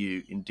sort of beat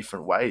you in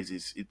different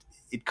ways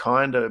it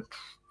kind of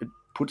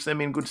puts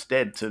them in good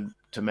stead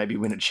to maybe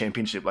win a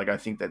championship. Like, I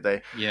think that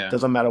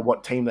doesn't matter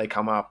what team they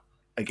come up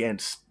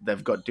against,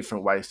 they've got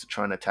different ways to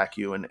try and attack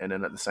you and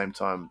then at the same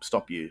time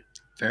stop you.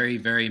 Very,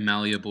 very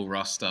malleable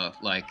roster.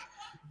 Like,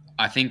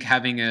 I think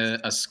having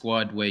a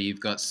squad where you've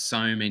got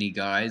so many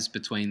guys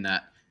between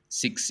that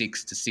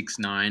 6'6" to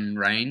 6'9"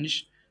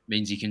 range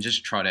means you can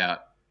just trot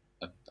out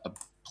a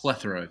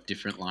plethora of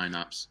different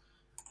lineups.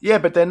 Yeah,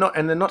 but they're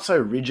not so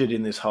rigid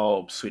in this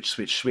whole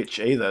switch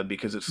either,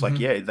 because it's like,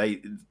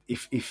 they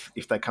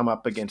if they come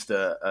up against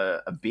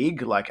a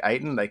big like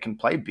Ayton, they can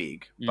play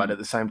big, but at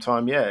the same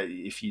time,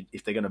 if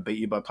they're going to beat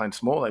you by playing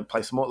small, they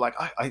play small. Like,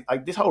 I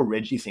this whole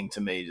Reggie thing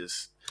to me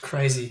just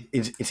crazy.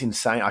 It's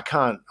insane. I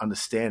can't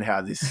understand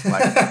how this,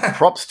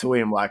 props to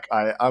him. Like,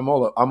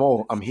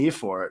 I'm here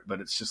for it,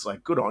 but it's just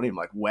like, good on him.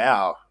 Like,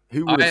 wow,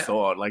 who would have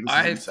thought? Like, this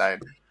is insane.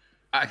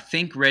 I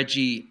think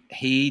Reggie,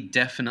 he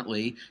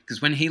definitely,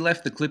 because when he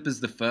left the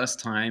Clippers the first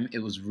time, it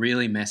was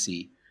really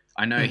messy.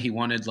 I know he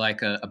wanted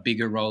a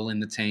bigger role in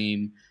the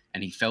team,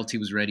 and he felt he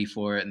was ready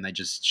for it, and they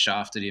just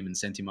shafted him and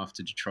sent him off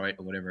to Detroit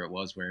or whatever it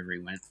was, wherever he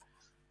went.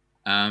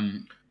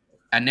 And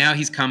now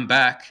he's come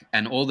back,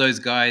 and all those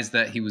guys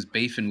that he was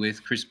beefing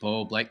with, Chris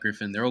Paul, Blake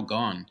Griffin, they're all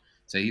gone.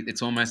 So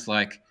it's almost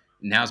like,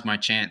 now's my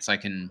chance. I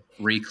can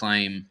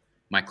reclaim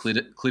my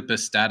Clipper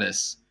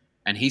status.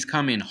 And he's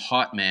come in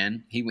hot,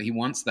 man. He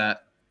wants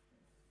that.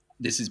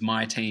 This is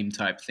my team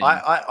type thing.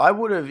 I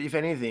would have, if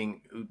anything,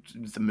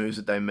 the moves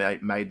that they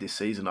made this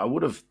season, I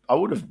would have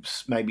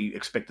maybe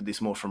expected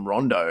this more from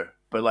Rondo.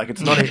 But it's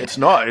not. It's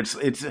not.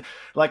 It's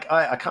like,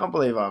 I can't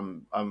believe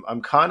I'm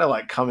kind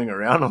of coming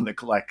around on the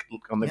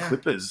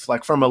Clippers,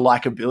 from a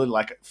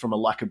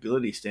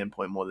likability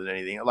standpoint more than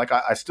anything.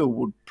 I still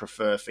would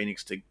prefer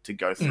Phoenix to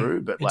go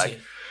through, but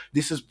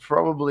this is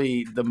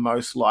probably the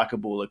most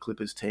likable a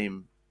Clippers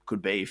team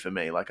could be for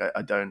me.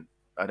 I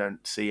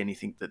don't see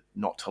anything that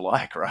not to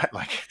like, right?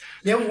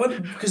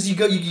 Because you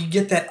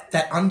get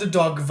that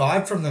underdog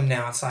vibe from them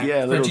now. It's like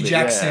Reggie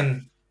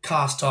Jackson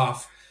cast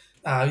off.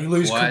 You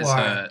lose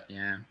Kawhi.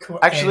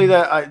 Actually,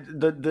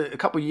 a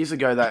couple of years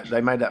ago that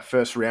they made that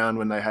first round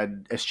when they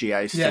had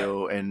SGA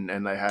still,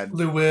 and they had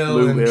Lou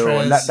Will,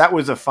 and that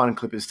was a fun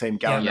Clippers team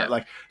going.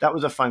 That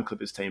was a fun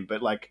Clippers team,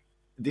 but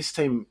this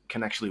team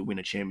can actually win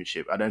a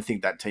championship. I don't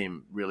think that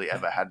team really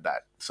ever had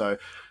that. So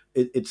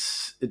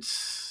it's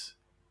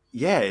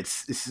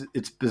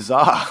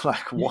bizarre.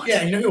 What?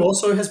 Yeah, you know who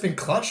also has been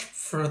clutch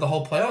for the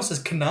whole playoffs is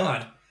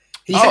Kennard.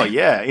 Oh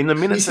yeah, in the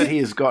minutes He's that he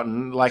has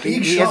gotten, like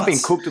big he has been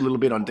shots. cooked a little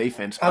bit on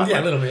defense. Oh But yeah, a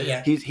like, little bit.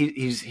 Yeah.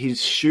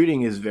 his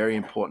shooting is very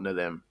important to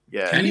them.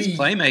 Yeah, And his He-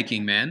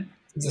 playmaking, man.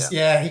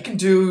 He can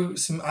do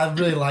some. I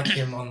really like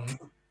him on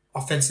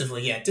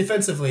offensively. Yeah,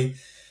 defensively,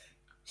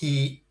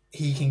 he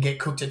can get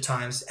cooked at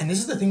times. And this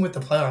is the thing with the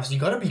playoffs: you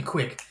got to be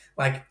quick.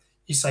 Like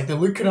it's like the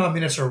Luke Kennard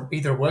minutes are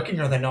either working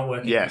or they're not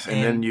working. yes,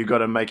 and then you got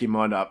to make your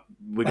mind up.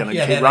 We're going to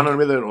keep they're running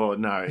with it, or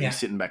no? Yeah. He's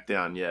sitting back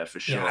down. Yeah, for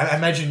sure. Yeah, I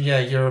imagine. Yeah,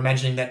 you're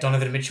imagining that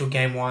Donovan Mitchell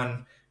game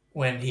one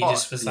when he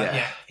just was like,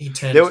 yeah. he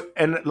turned.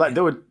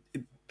 There were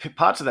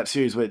parts of that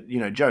series where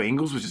Joe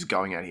Ingles was just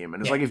going at him,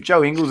 and it's like if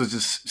Joe Ingles is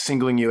just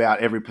singling you out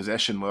every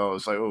possession, well,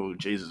 it's like, oh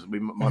Jesus, we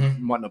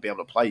might not be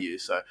able to play you.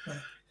 So,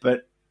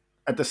 but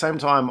at the same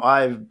time,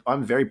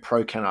 I'm very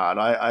pro Kennard.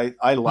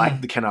 I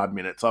like the Kennard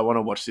minutes. I want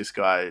to watch this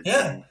guy.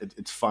 Yeah,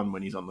 it's fun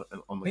when he's on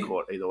the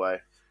court. Either way.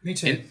 Me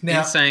too.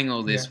 In saying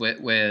all this,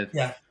 we're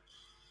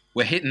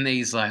hitting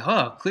these like,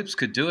 oh, Clips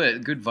could do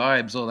it, good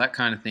vibes, all that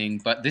kind of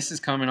thing. But this is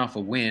coming off a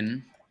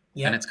win,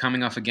 and it's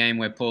coming off a game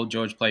where Paul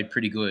George played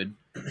pretty good.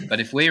 But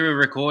if we were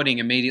recording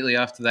immediately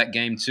after that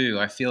game too,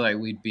 I feel like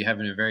we'd be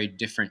having a very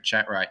different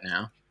chat right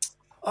now.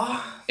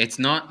 It's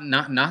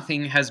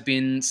nothing has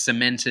been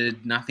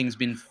cemented, nothing's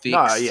been fixed.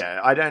 No,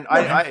 yeah, I don't.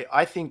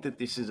 I think that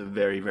this is a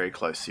very, very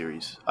close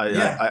series.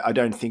 I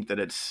don't think that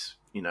it's.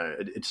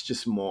 It's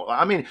just more.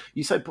 I mean,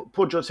 you say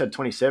Paul George had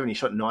 27. He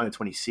shot 9 of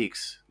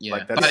 26. Yeah,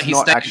 like, that's but he's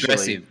not stayed actually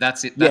aggressive.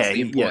 That's it. That's the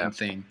important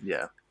thing.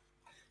 Yeah.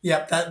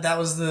 Yeah, that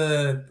was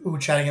we were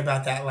chatting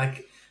about that.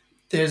 Like,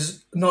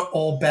 there's not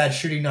all bad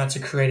shooting nights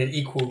are created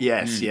equal.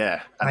 Yes,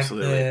 yeah,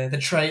 absolutely. Like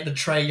the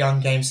Trae Young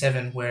game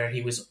 7 where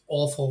he was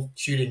awful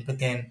shooting, but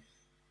then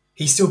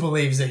he still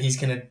believes that he's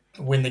going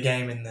to win the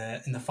game in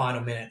the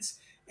final minutes,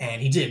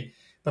 and he did.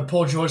 But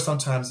Paul George,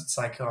 sometimes it's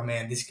like, oh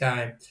man, this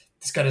guy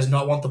does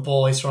not want the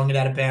ball. He's throwing it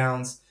out of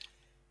bounds,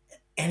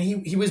 and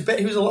he was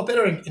a lot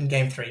better in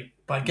game 3.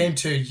 But game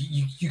 2,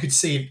 you could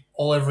see it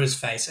all over his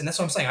face, and that's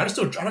what I'm saying. I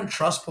don't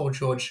trust Paul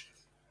George,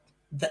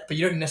 but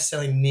you don't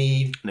necessarily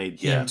need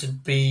him to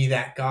be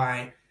that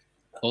guy.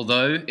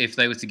 Although, if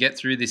they were to get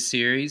through this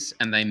series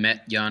and they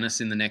met Giannis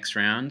in the next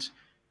round,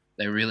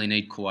 they really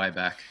need Kawhi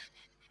back.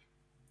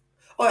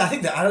 Oh, I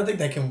don't think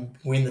they can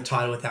win the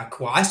title without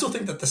Kawhi. I still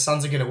think that the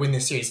Suns are going to win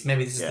this series.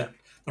 Maybe this is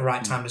the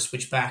right time to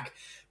switch back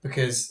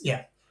because,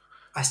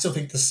 I still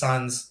think the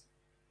Suns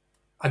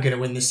are going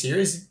to win this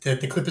series.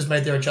 The Clippers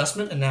made their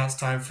adjustment, and now it's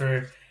time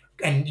for.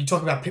 And you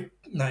talk about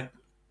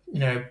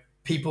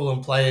people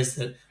and players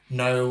that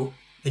know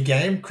the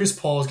game. Chris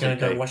Paul is going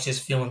to go watch this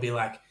film and be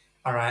like,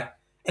 "All right."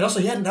 And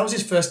also, that was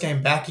his first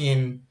game back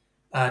in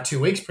 2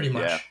 weeks, pretty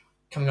much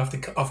coming off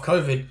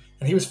COVID,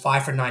 and he was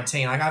 5 for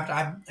 19. Like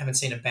I haven't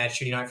seen a bad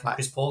shooting night from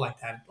Chris Paul like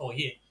that all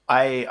year.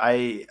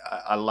 I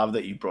love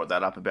that you brought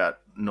that up about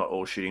not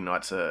all shooting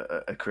nights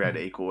are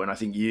created equal, and I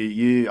think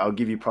I'll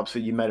give you props for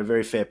you made a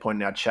very fair point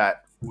in our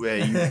chat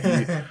where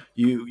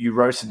you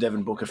roasted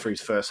Devin Booker for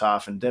his first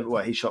half, and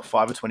he shot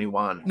 5 of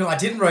 21. No, I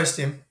didn't roast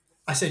him.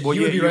 I said you would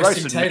be you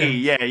roasting roasted Tatum. me.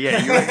 Yeah,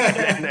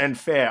 and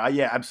fair.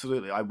 Yeah,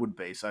 absolutely, I would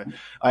be. So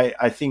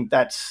I think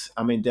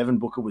Devin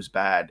Booker was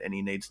bad, and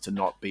he needs to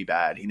not be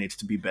bad. He needs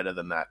to be better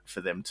than that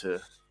for them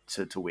to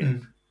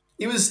win.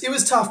 It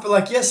was tough,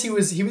 but yes, he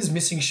was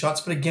missing shots,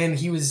 but again,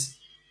 he was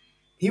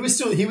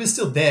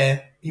still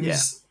there.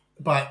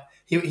 But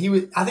he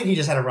was. I think he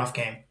just had a rough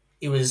game.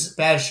 It was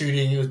bad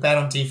shooting. He was bad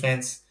on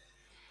defense.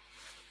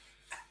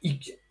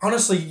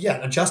 Honestly,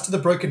 adjust to the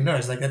broken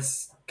nose. Like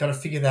that's got to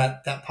figure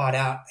that part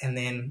out.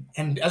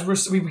 And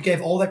as we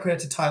gave all that credit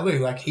to Ty Lue,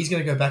 like he's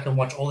going to go back and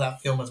watch all that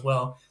film as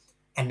well,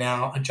 and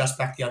now adjust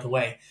back the other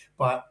way.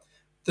 But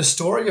the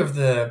story of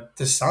the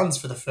Suns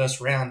for the first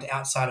round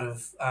outside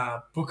of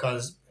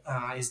Booker's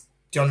is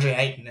DeAndre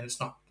Ayton, and it's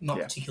not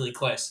particularly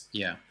close.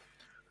 Yeah,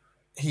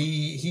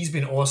 he's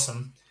been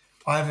awesome.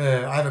 I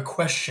have a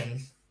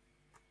question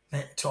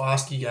to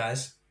ask you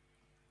guys.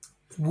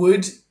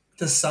 Would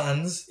the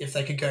Suns, if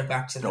they could go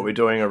back to we're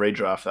doing a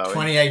redraft, are we?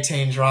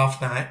 2018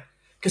 draft night,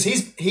 because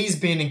he's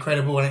been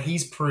incredible and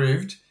he's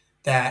proved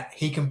that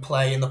he can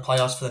play in the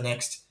playoffs for the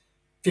next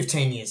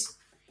 15 years.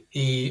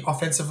 He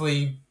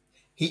offensively,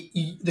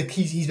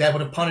 he's able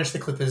to punish the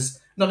Clippers,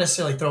 not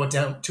necessarily throw it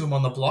down to him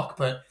on the block,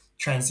 but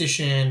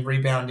transition,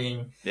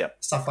 rebounding,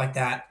 stuff like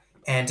that.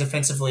 And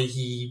defensively,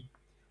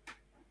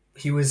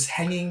 he was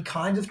hanging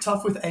kind of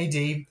tough with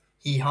AD.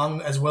 He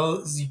hung as well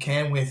as you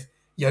can with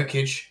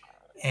Jokic,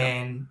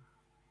 and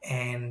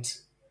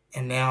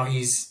now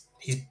he's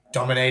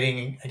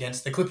dominating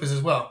against the Clippers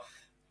as well.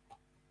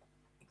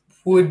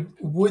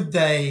 Would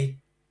they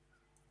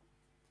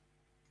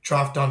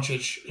draft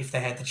Doncic if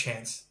they had the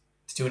chance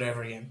to do it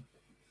over again?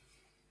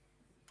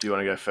 Do you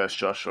want to go first,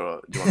 Josh,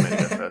 or do you want me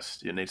to go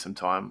first? You need some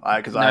time?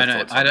 I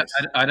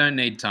don't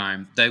need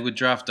time. They would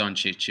draft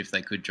Doncic if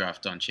they could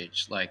draft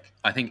Doncic. Like,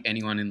 I think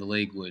anyone in the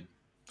league would.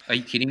 Are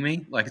you kidding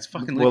me? Like, it's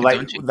fucking Luka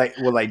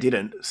Doncic. They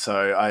didn't.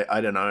 So I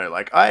don't know.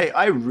 Like,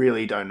 I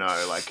really don't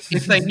know. Like,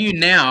 if they knew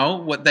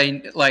now what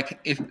they like,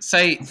 if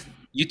say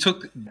you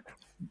took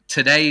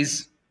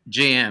today's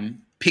GM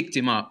picked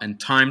him up and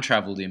time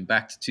traveled him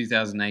back to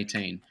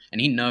 2018,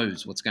 and he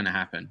knows what's going to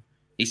happen.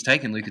 He's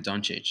taken Luka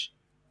Doncic.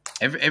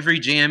 Every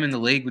GM in the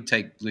league would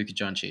take Luka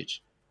Doncic.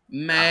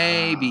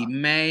 Maybe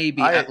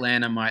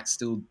Atlanta might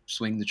still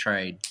swing the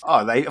trade.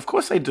 Oh, of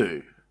course they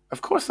do.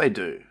 Of course they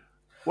do.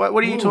 What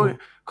are you talking?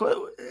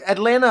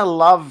 Atlanta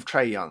love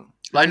Trae Young.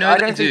 Like, I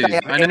don't think they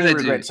have any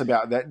regrets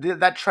about that.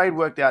 That trade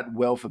worked out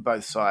well for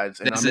both sides.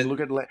 And look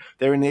at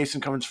they're in the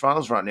Eastern Conference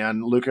Finals right now,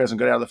 and Luka hasn't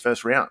got out of the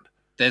first round.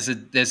 There's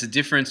a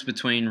difference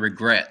between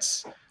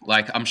regrets.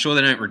 Like, I'm sure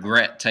they don't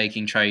regret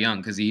taking Trae Young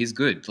because he is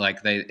good. Like,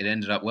 it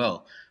ended up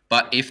well.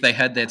 But if they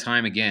had their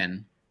time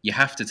again, you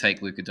have to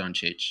take Luka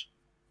Doncic.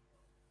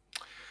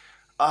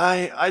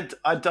 I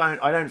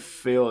don't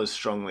feel as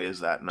strongly as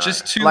that. No.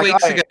 Just 2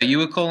 weeks ago, you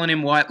were calling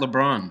him White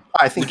LeBron.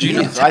 I think he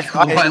is. I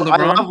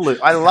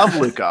love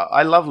Luka.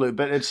 I love Luka,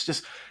 but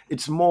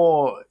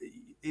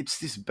it's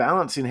this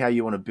balance in how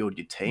you want to build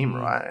your team,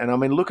 right? And I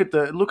mean, look at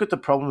the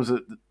problems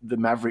that the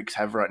Mavericks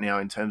have right now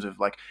in terms of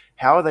like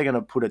how are they going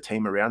to put a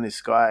team around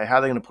this guy? How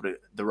are they going to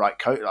put the right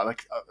coach?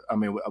 I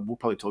mean, we'll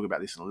probably talk about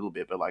this in a little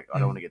bit, but like I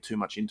don't want to get too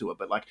much into it,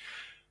 but like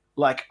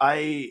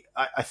I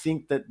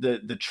think that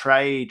the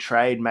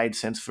trade made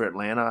sense for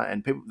Atlanta,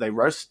 and people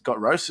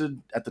got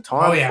roasted at the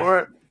time for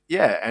it.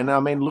 Yeah, and I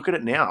mean, look at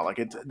it now. Like,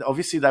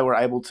 obviously they were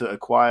able to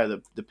acquire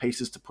the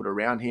pieces to put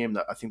around him.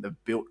 I think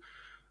they've built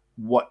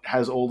what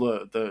has all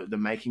the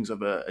makings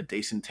of a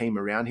decent team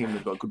around him.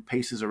 They've got good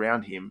pieces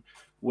around him.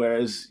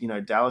 Whereas,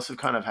 Dallas have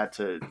kind of had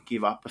to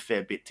give up a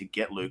fair bit to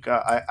get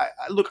Luka.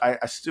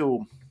 I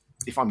still,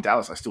 if I'm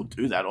Dallas, I still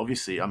do that.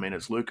 Obviously, I mean,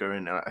 it's Luka,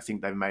 and I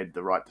think they've made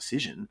the right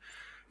decision.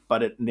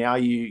 But now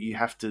you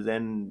have to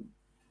then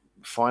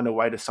find a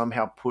way to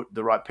somehow put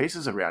the right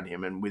pieces around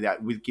him, and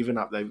with giving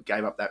up, they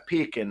gave up that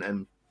pick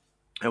and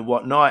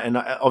whatnot. And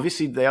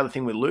obviously, the other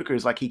thing with Luka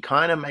is like he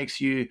kind of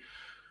makes you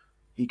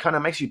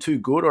too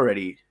good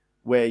already,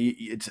 where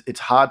it's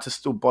hard to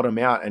still bottom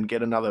out and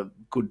get another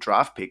good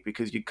draft pick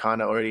because you're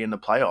kind of already in the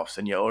playoffs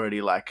and you're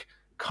already like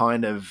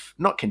kind of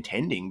not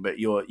contending, but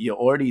you're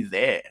already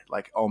there,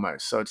 like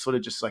almost. So it's sort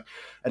of just like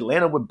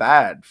Atlanta were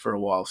bad for a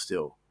while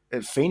still.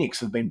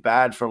 Phoenix have been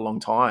bad for a long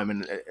time,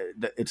 and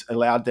it's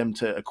allowed them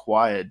to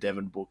acquire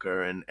Devin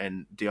Booker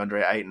and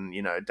DeAndre Ayton.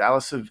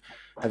 Dallas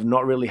have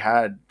not really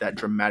had that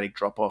dramatic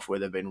drop off where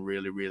they've been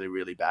really, really,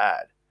 really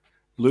bad.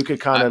 Luka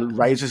kind of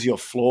raises your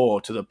floor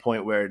to the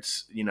point where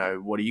it's,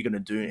 what are you going to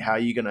do? How are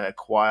you going to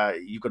acquire?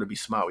 You've got to be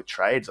smart with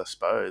trades, I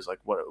suppose. Like,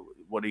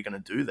 what are you going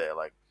to do there?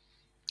 Like,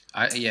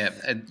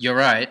 you're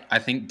right. I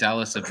think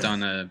Dallas have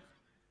done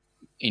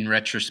in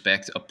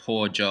retrospect, a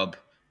poor job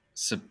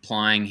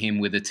supplying him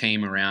with a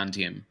team around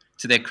him.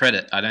 To their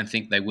credit, I don't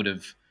think they would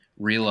have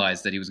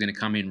realized that he was going to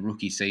come in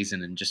rookie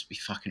season and just be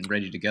fucking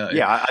ready to go.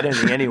 Yeah, I don't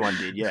think anyone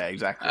did. Yeah,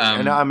 exactly.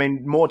 And I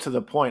mean, more to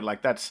the point,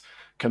 like that's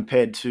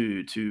compared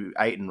to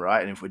Ayton,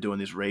 right? And if we're doing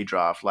this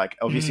redraft, like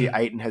obviously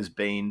Ayton has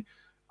been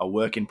a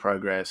work in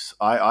progress.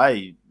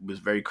 I was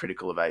very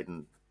critical of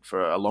Ayton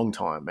for a long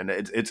time, and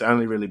it's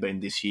only really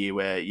been this year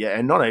where,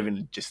 and not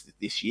even just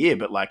this year,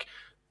 but like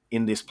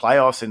in this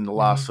playoffs in the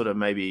last sort of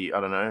maybe, I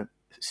don't know,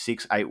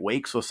 6-8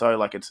 weeks or so,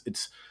 like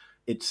it's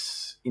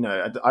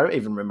I don't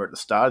even remember at the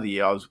start of the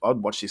year I'd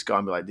watch this guy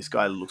and be like, this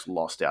guy looks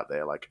lost out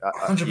there, like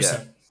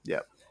 100%. Yeah.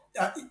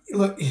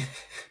 Look,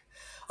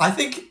 I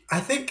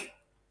think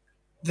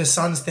the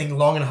Suns think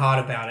long and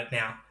hard about it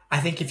now. I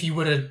think if you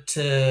were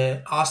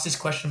to ask this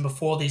question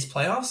before these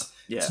playoffs,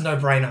 it's a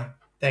no-brainer.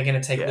 They're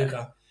going to take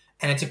Luka,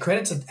 and it's a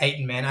credit to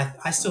Ayton, man.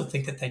 I still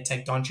think that they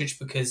take Doncic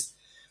because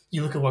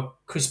you look at what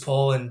Chris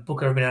Paul and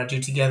Booker have been able to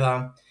do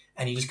together,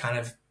 and you just kind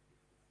of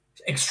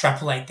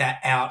extrapolate that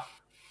out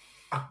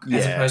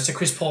as opposed to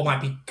Chris Paul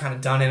might be kind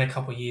of done in a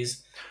couple of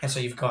years, and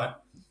so you've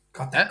got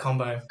that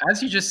combo.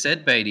 As you just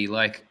said, Beatty,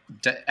 like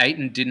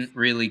Ayton didn't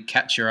really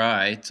catch your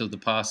eye till the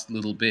past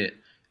little bit,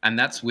 and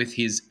that's with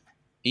his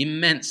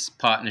immense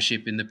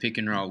partnership in the pick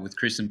and roll with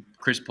Chris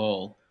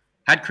Paul.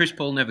 Had Chris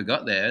Paul never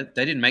got there,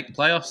 they didn't make the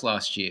playoffs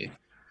last year.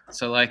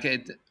 So like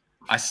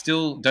I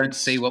still don't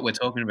see what we're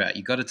talking about.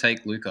 You got to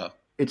take Luka.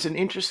 It's an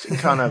interesting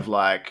kind of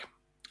like.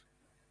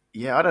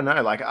 Yeah, I don't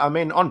know. Like, I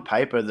mean, on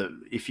paper,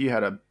 if you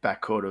had a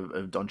backcourt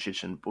of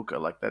Doncic and Booker,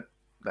 like that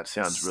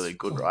sounds really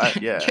good, right?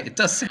 Yeah, it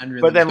does sound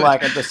really good. But then,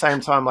 like, at the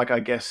same time, like,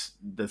 I guess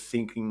the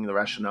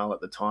rationale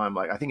at the time,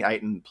 like, I think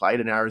Ayton played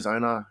in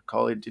Arizona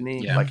College, didn't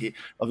he? Yeah. Like,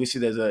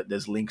 obviously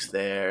there's links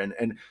there,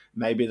 and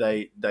maybe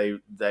their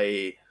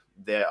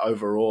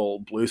overall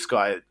blue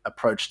sky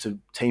approach to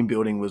team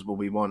building was, well,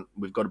 we've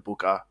got a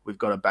Booker, we've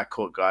got a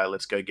backcourt guy,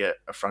 let's go get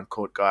a front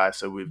court guy.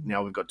 So we've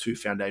got two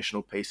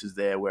foundational pieces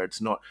there where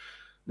it's not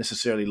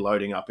necessarily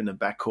loading up in the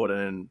backcourt,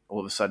 and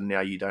all of a sudden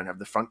now you don't have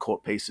the front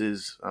court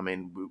pieces. I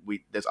mean,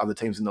 there's other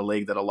teams in the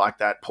league that are like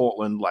that.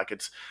 Portland, like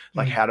it's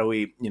like how do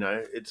we,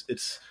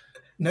 it's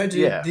no,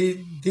 dude. Yeah.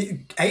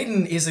 The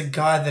Ayton is a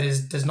guy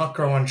that does not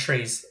grow on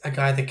trees. A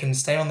guy that can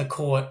stay on the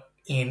court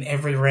in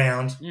every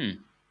round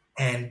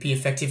and be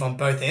effective on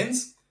both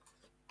ends.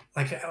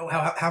 Like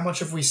how much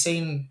have we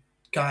seen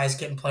guys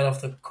getting played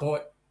off the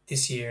court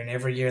this year and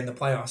every year in the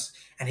playoffs,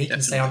 and he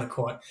can stay on the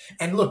court.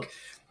 And look,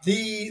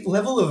 the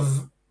level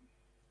of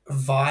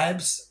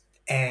vibes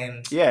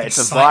and Yeah, it's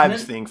a vibes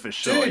excitement, thing for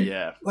sure. dude.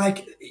 Yeah.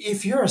 Like,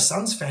 if you're a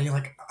Suns fan, you're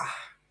like,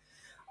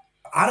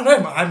 I don't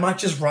know. I might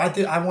just ride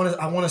the. I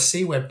want to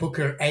see where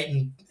Booker,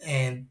 Ayton,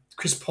 and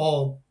Chris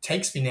Paul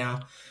takes me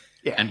now.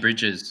 Yeah. And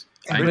Bridges.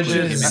 And I included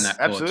him Bridges. in that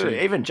core Absolutely.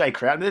 too. Even Jay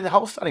Crowder, the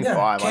whole starting Yeah,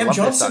 five. I Cam love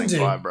their Johnson, starting dude.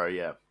 five, bro.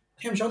 Yeah.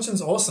 Cam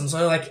Johnson's awesome.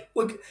 So like,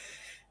 look,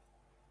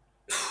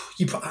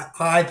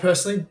 I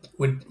personally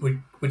would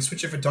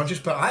switch it for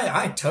Doncic, but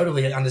I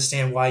totally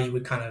understand why you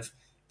would kind of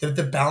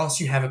the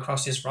balance you have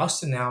across this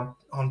roster now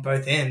on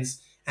both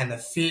ends and the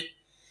fit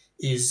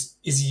is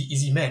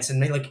immense.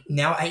 And like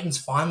now Aiton's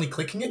finally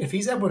clicking it. If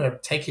he's able to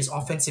take his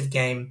offensive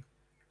game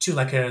to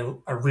like a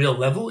real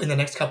level in the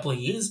next couple of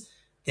years,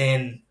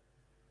 then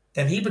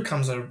he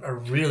becomes a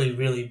really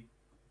really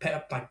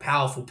like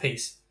powerful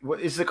piece. What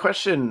is the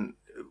question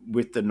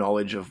with the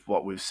knowledge of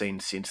what we've seen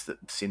since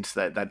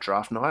that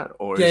draft night,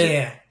 or Yeah, is it?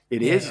 yeah,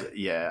 It yeah. is.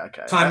 Yeah.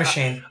 Okay. Time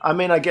machine. I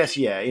mean, I guess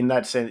yeah. In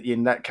that sense,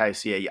 in that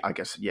case, yeah. I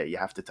guess yeah. You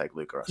have to take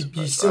Luka. I You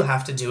suppose, still right?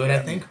 have to do it, I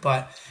think,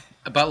 but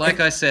But like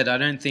I said, I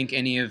don't think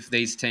any of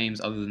these teams,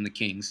 other than the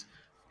Kings,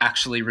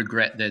 actually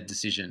regret their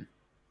decision.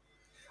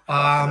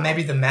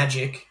 maybe the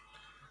Magic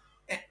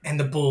and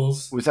the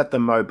Bulls. Was that the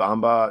Mo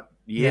Bamba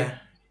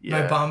year?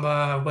 Mo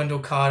Bamba, Wendell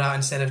Carter,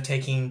 instead of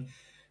taking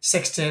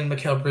Sexton,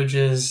 Mikal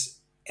Bridges,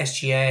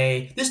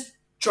 SGA. This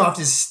draft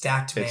is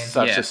stacked, man. It's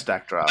such Yeah. a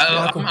stacked draft.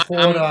 Michael I'm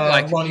Porter,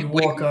 like, Lonnie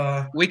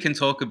Walker. We can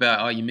talk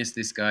about, you missed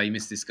this guy,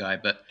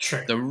 but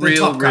True. the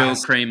real top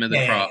guys. cream of the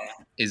Yeah, crop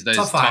yeah, is those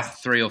Top top five.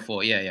 3 or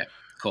 4. Yeah.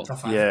 Cool. Top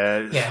five.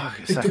 Yeah. Yeah. Fuck,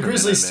 The Sacramento,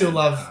 Grizzlies still man.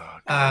 love Oh,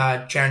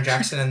 God. Jaren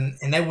Jackson,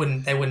 and they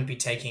wouldn't be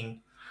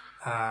taking.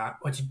 That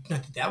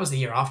was the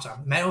year after.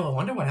 I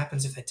wonder what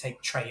happens if they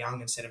take Trae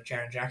Young instead of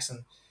Jaren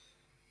Jackson.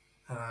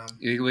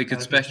 We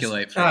could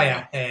speculate. Oh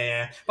forever.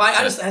 yeah. But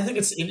I think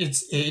it's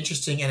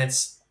interesting, and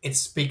it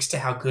speaks to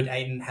how good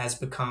Ayton has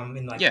become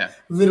in like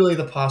literally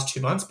the past 2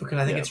 months, because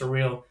I think it's a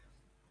real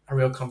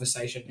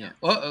conversation. Yeah.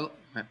 Well,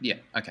 yeah.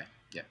 Okay.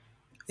 Yeah.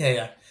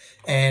 Yeah.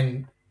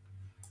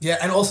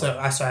 And also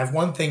I have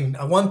one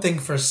thing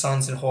for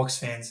Suns and Hawks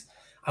fans.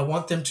 I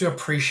want them to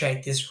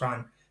appreciate this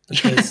run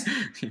because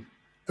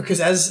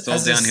It's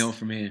all downhill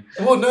from here.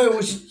 Well, no,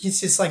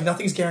 it's just like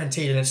nothing's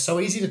guaranteed, and it's so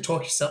easy to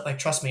talk yourself. Like,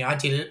 trust me, I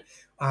did it.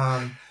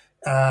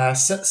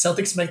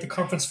 Celtics make the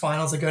conference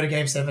finals. They go to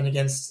Game 7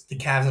 against the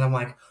Cavs, and I'm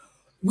like,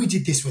 we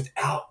did this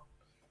without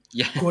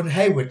Gordon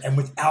Hayward and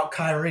without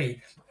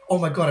Kyrie. Oh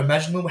my god!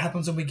 Imagine what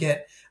happens when we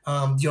get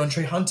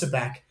DeAndre Hunter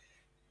back.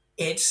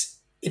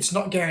 It's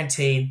not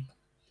guaranteed.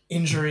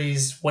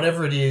 Injuries,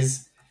 whatever it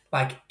is.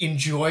 Like,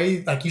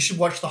 enjoy. Like, you should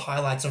watch the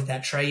highlights of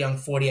that Trae Young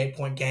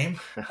 48-point game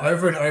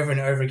over and over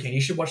and over again.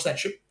 You should watch that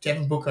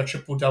Devin Booker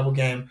triple-double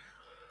game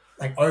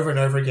like over and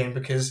over again,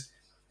 because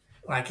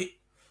like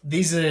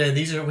these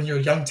are when you're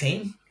a young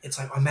team. It's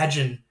like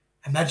imagine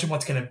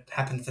what's going to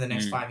happen for the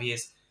next 5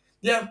 years.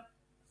 Yeah,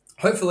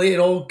 hopefully it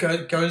all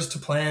goes to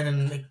plan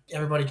and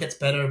everybody gets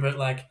better. But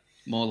like,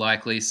 more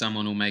likely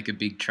someone will make a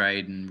big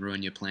trade and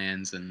ruin your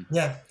plans. And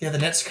the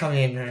Nets come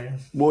in.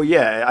 Well,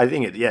 yeah, I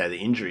think the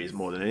injury is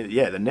more than it.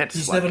 Yeah, the Nets.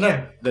 You just never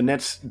know. The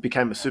Nets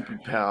became a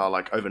superpower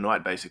like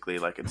overnight, basically.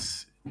 Like,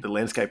 it's the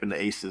landscape in the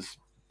East is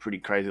pretty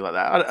crazy like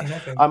that.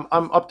 Exactly. I'm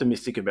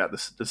optimistic about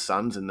the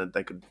Suns and that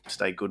they could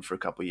stay good for a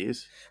couple of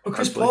years. Well,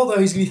 Chris hopefully. Paul though,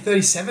 he's gonna be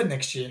 37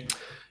 next year.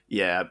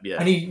 Yeah.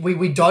 And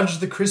we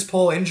dodged the Chris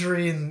Paul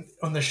injury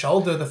on the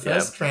shoulder the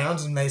first round,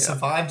 and they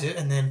survived it,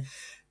 and then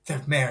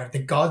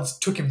the gods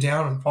took him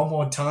down one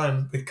more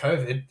time with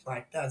COVID.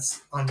 Like,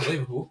 that's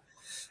unbelievable.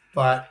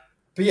 But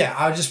yeah,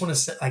 I just want to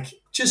say, like,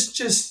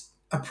 just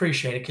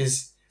appreciate it,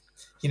 because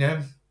you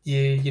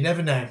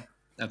never know.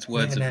 That's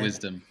words of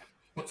wisdom.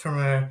 From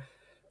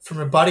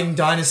a budding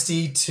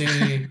dynasty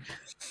to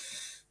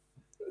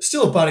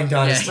still a budding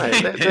dynasty.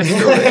 Mate, they're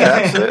still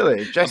there,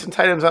 absolutely. Jason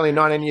Tatum's only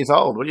 19 years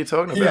old. What are you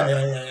talking about?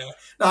 Yeah.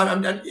 No,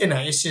 I'm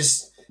it's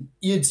just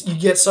you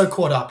get so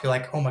caught up. You're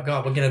like, oh my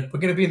god, we're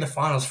gonna be in the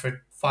finals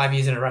for 5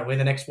 years in a row. We're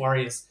the next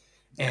Warriors,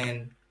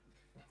 and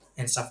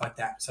stuff like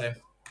that. So,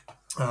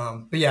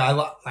 but yeah,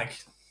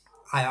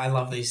 I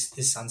love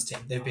this Suns team.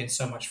 They've been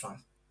so much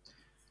fun.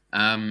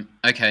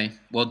 Okay,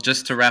 well,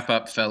 just to wrap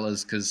up,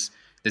 fellas, because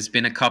there's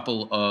been a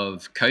couple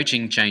of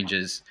coaching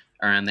changes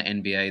around the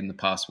NBA in the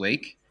past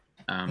week.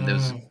 There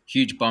was a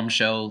huge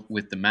bombshell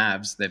with the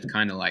Mavs. They've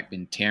kind of like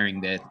been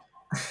tearing the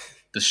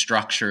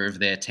structure of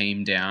their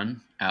team down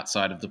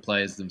outside of the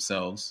players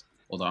themselves,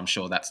 although I'm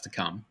sure that's to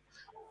come.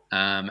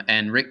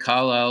 And Rick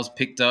Carlisle's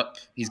picked up,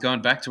 he's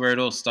going back to where it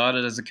all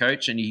started as a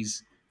coach, and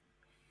he's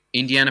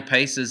Indiana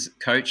Pacers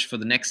coach for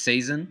the next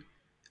season,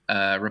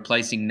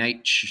 replacing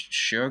Nate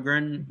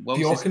Sjögren.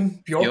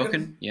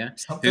 Bjorken, yeah.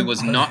 Who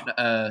was not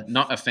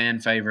a fan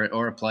favorite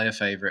or a player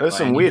favorite. There's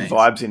some weird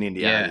vibes in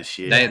Indiana this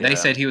year. They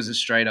said he was a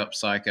straight up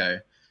psycho.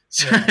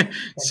 So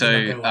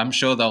I'm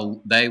sure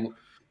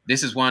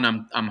this is one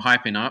I'm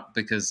hyping up,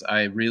 because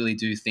I really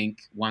do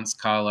think once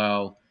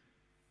Carlisle,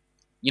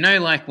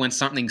 like when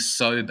something's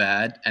so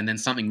bad and then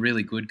something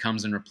really good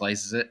comes and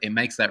replaces it, it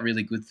makes that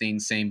really good thing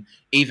seem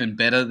even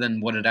better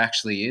than what it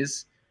actually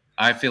is.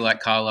 I feel like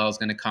Carlisle's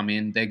going to come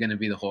in. They're going to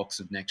be the Hawks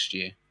of next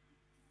year.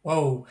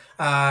 Whoa.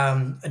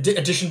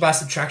 Addition by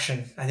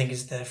subtraction, I think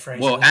is the phrase.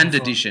 Well, you're looking and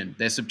for. addition.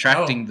 They're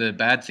subtracting the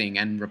bad thing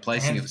and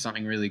replacing And- it with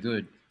something really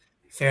good.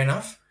 Fair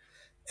enough.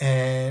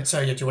 And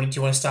so, yeah, do you want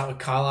to start with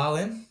Carlisle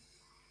then?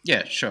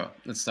 Yeah, sure.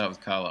 Let's start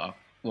with Carlisle.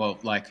 Well,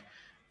 like,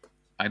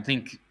 I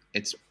think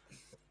it's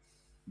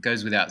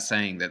goes without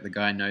saying that the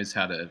guy knows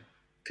how to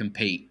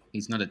compete.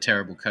 He's not a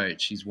terrible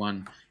coach.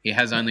 He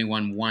has only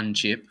won one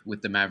chip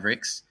with the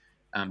Mavericks,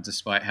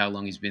 despite how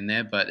long he's been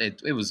there. But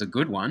it was a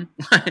good one.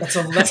 That's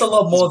a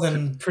lot more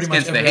than pretty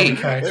much Against the every other Heat.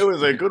 coach. It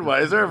was a good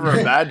one. Is there ever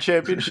a bad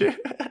championship?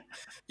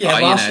 Yeah,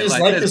 last year's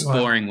like, Lakers there's one.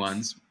 boring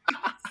ones.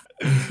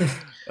 You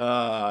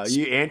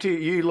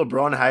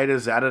LeBron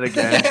haters at it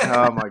again.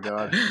 Oh my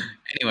god.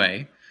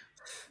 Anyway,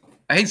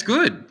 he's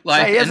good.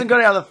 Like Hey, he hasn't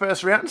got out of the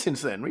first round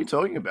since then. What are you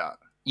talking about?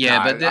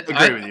 Yeah, No, but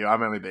I agree with you.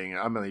 I'm only being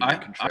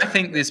contrarian. I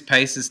think this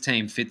Pacers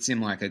team fits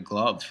him like a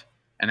glove,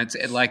 and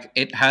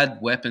it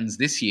had weapons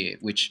this year,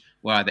 which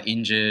were either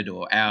injured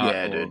or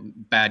out or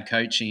bad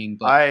coaching.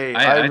 But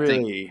I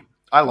think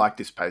like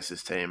this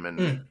Pacers team,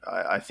 and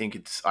I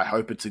think I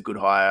hope it's a good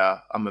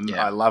hire.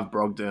 I love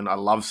Brogdon. I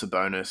love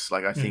Sabonis.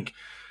 Like I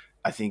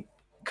think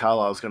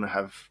Carlisle's going to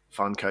have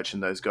fun coaching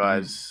those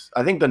guys.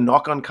 I think the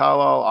knock on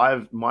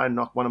Carlisle,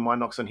 one of my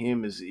knocks on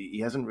him is he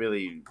hasn't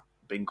really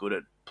been good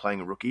at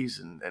playing rookies,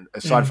 and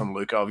aside from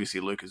Luka,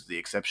 obviously Luka's the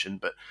exception,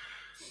 but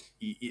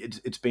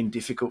it's been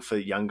difficult for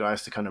young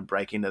guys to kind of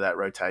break into that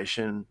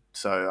rotation.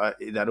 So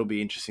that'll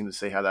be interesting to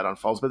see how that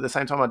unfolds. But at the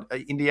same time,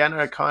 Indiana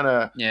are kind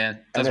of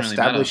an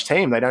established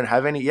team. They don't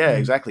have any. Yeah,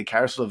 exactly.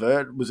 Karis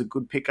LeVert was a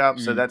good pickup,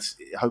 so that's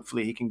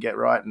hopefully he can get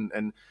right,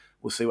 and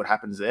we'll see what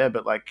happens there.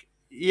 But like,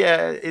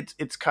 yeah,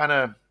 it's kind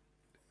of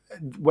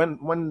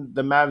when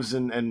the Mavs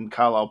and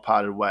Carlisle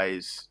parted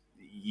ways,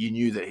 you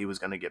knew that he was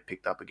going to get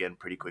picked up again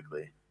pretty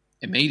quickly.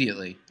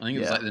 Immediately. I think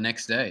it was like the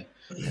next day.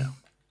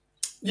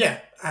 Yeah.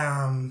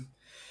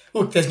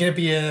 Look, there's going to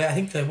be I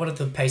think what did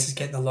the Pacers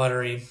get in the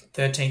lottery?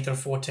 13th or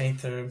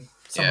 14th or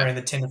somewhere in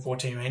the 10 to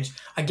 14 range.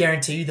 I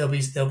guarantee you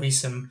there'll be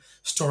some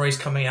stories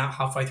coming out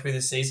halfway through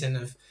the season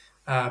of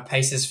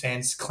Pacers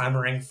fans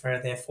clamoring for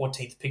their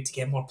 14th pick to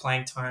get more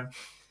playing time.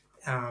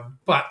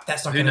 But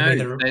that's not going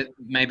to be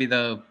maybe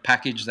they'll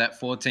package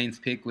that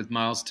 14th pick with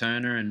Miles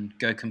Turner and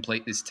go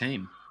complete this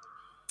team.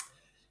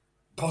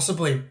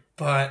 Possibly,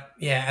 but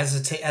yeah,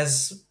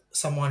 as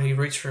someone who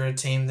roots for a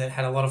team that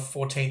had a lot of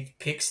 14th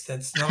picks,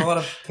 that's not a lot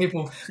of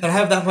people that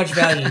have that much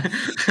value.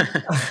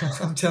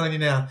 I'm telling you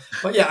now.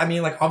 But yeah, I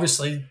mean, like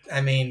obviously,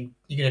 you're going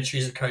to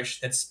choose a coach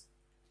that's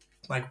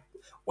like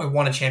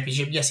won a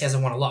championship. Yes, he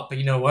hasn't won a lot, but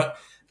you know what?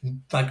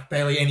 Like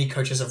barely any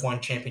coaches have won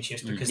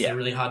championships because they're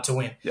really hard to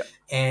win. Yeah.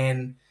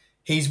 And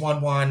he's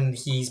won one.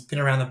 He's been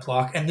around the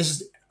block, and this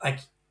is like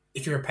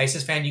if you're a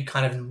Pacers fan, you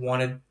kind of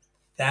wanted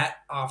that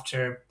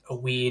after a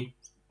weird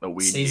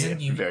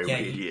season. Year. Very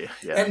weird year.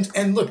 Yeah.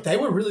 And look, they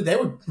were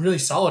really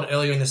solid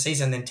earlier in the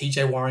season. Then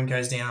TJ Warren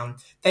goes down.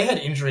 They had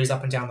injuries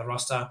up and down the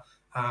roster.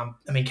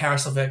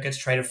 Karis LeVert gets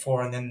traded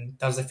for and then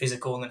does the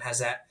physical and then has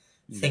that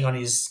thing on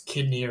his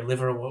kidney or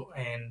liver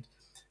and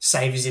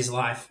saves his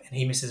life, and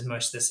he misses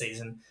most of the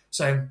season.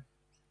 So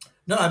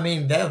no,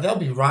 they'll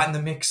be right in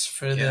the mix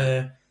for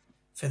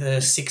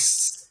the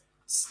 6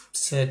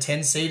 to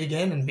 10 seed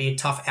again, and be a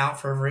tough out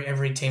for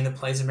every team that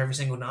plays them every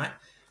single night,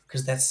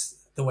 because that's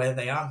the way that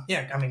they are.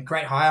 Yeah,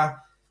 great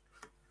hire.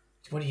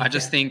 I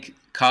just think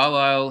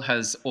Carlisle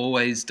has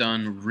always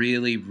done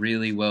really,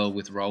 really well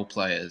with role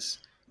players.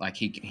 Like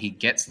he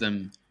gets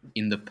them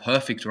in the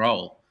perfect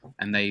role,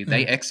 and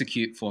they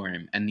execute for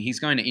him. And he's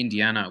going to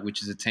Indiana,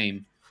 which is a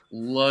team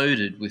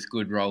loaded with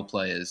good role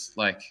players.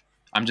 Like,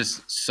 I'm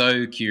just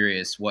so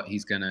curious what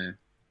he's going to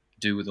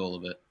do with all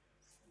of it.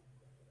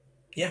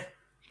 Yeah.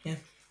 Good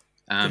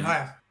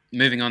hire.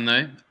 Moving on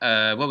though,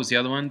 what was the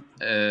other one?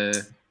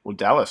 Well,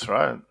 Dallas,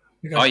 right?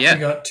 We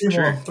got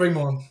 3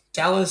 more.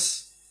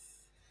 Dallas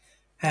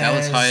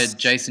hired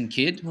Jason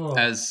Kidd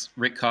as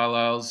Rick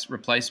Carlisle's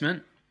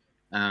replacement.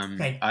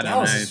 I don't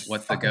know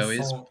what the go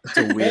is. It's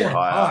a weird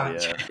hire.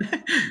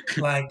 Yeah.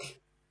 Like,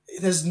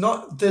 there's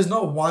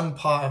not one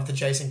part of the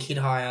Jason Kidd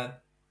hire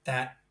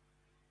that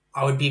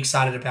I would be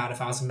excited about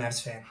if I was a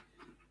Mavs fan.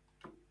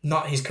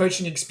 Not his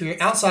coaching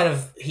experience. Outside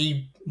of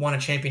he won a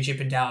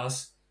championship in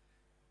Dallas,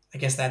 I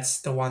guess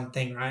that's the one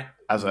thing, right?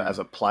 As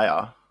a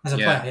player. As a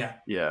player,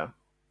 yeah.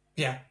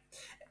 Yeah.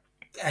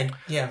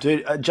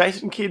 Dude,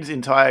 Jason Kidd's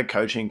entire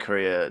coaching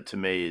career to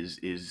me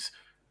is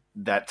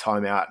that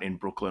time out in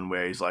Brooklyn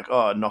where he's like,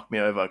 "Oh, knock me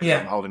over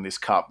because I'm holding this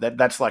cup."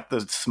 That's like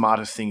the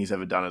smartest thing he's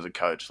ever done as a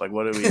coach. Like,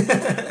 what do we?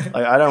 Like,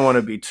 I don't want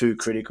to be too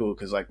critical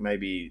because like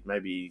maybe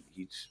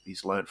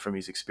he's learnt from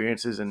his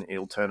experiences and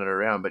he'll turn it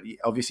around. But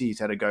obviously he's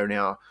had to go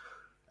now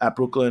at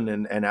Brooklyn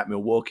and at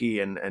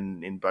Milwaukee, and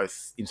in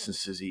both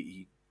instances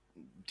he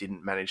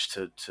didn't manage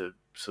to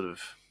sort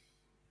of,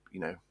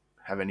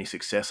 have any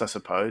success, I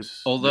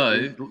suppose.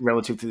 Although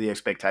relative to the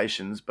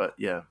expectations, but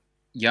yeah.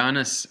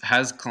 Giannis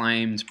has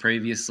claimed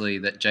previously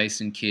that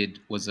Jason Kidd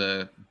was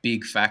a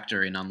big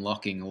factor in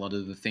unlocking a lot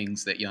of the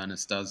things that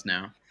Giannis does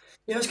now.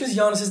 Yeah, it's because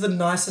Giannis is the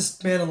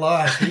nicest man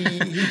alive. He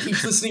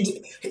keeps listening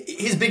to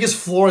his biggest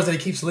flaw is that he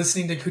keeps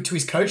listening to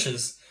his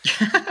coaches.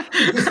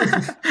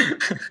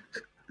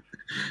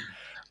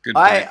 Good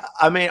point.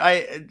 I mean,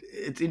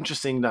 it's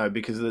interesting though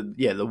because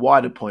the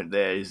wider point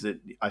there is that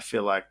I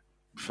feel like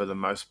for the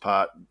most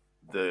part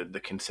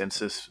the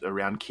consensus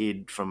around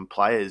Kidd from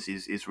players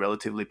is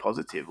relatively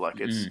positive. Like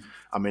it's,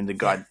 I mean, the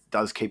guy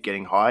does keep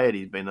getting hired.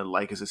 He's been a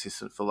Lakers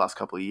assistant for the last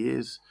couple of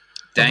years.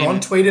 LeBron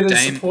tweeted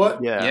his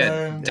support.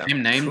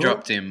 Dame name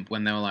dropped him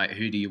when they were like,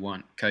 "Who do you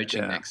want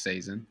coaching next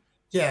season?"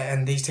 Yeah,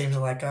 and these teams are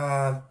like,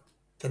 the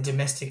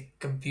domestic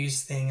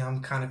abuse thing.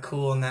 I'm kind of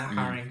cool on that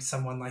hiring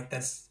someone like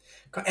that's,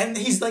 and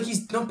he's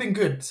not been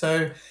good.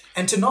 So,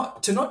 and to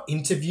not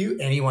interview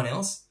anyone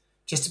else,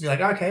 just to be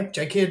like, okay,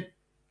 J Kidd,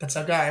 that's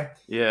our guy.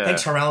 Yeah,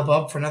 thanks Harrell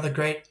Bob for another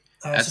great.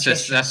 That's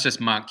just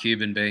Mark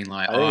Cuban being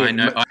like, I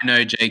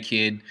know J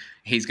Kidd.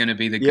 He's going to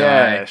be the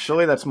guy. Yeah,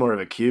 surely that's more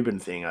of a Cuban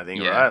thing, I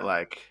think, right?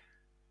 Like.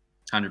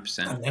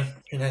 100%.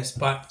 Who knows?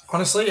 But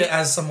honestly,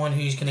 as someone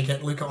who's going to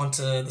get Luka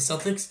onto the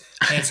Celtics,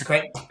 it's a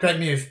great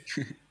move.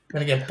 Going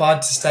to get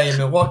Bud to stay in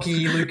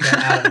Milwaukee, Luka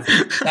out of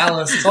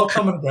Dallas. It's all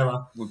coming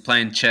together. We're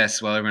playing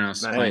chess while everyone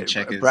else is playing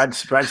checkers. Brad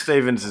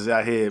Stevens is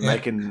out here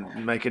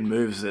making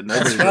moves that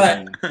nobody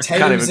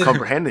can't even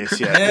comprehend this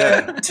yet.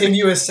 Yeah. Team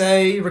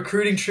USA,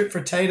 recruiting trip for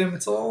Tatum.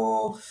 It's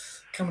all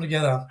coming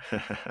together.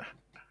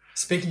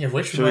 Speaking of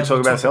which, should we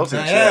talk about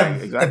Celtics?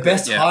 Exactly. The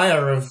best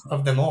hire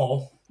of them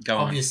all,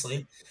 obviously.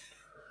 On.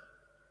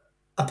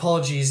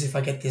 Apologies if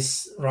I get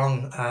this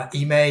wrong.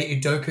 Ime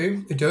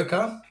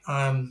Udoka.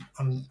 I'm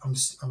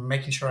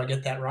making sure I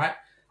get that right.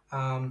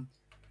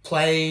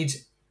 Played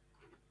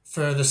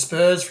for the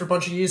Spurs for a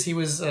bunch of years. He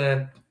was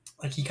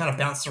he kind of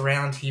bounced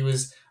around. He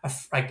was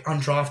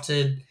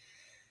undrafted.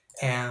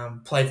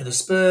 Played for the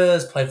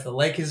Spurs. Played for the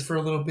Lakers for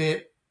a little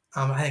bit.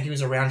 I think he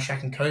was around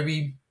Shaq and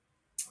Kobe.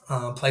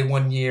 Played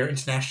 1 year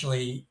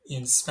internationally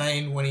in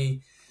Spain when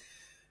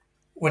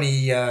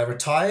he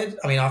retired,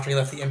 after he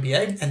left the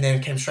NBA, and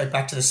then came straight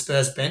back to the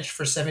Spurs bench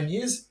for 7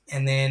 years.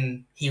 And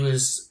then he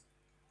was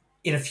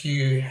in a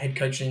few head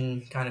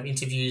coaching kind of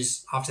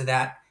interviews after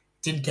that.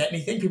 Didn't get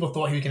anything. People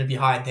thought he was going to be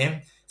hired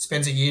then.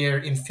 Spends a year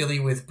in Philly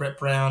with Brett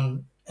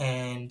Brown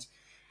and,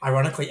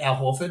 ironically, Al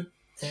Horford,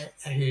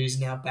 who's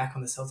now back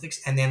on the Celtics.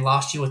 And then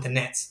last year with the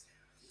Nets.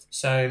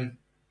 So,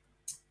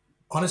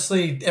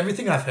 honestly,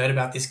 everything I've heard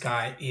about this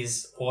guy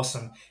is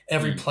awesome.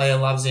 Every player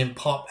loves him.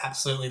 Pop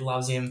absolutely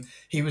loves him.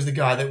 He was the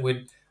guy that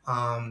would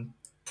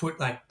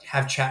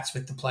have chats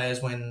with the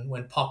players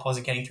when Pop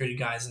wasn't getting through to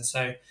guys. And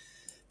so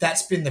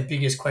that's been the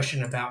biggest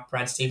question about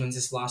Brad Stevens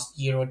this last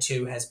year or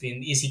two has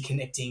been, is he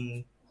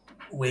connecting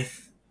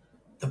with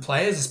the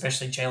players,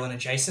 especially Jalen and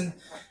Jason?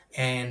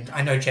 And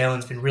I know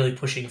Jalen's been really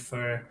pushing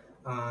for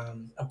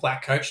a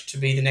black coach to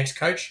be the next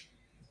coach.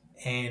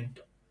 And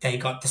they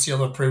got the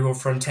seal of approval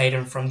from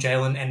Tatum, from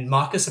Jalen, and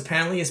Marcus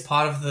apparently is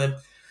part of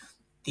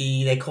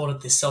they called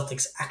it the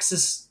Celtics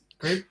Axis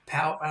group.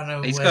 I don't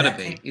know. He's got to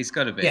be. He's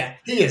got to be. Yeah,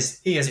 he is.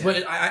 Yeah.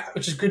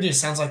 Which is good news.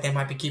 Sounds like they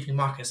might be keeping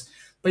Marcus.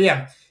 But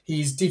yeah,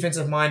 he's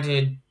defensive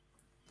minded,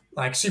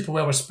 super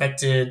well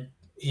respected.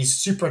 He's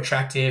super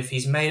attractive.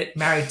 He's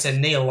married to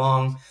Nia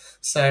Long.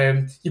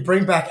 So you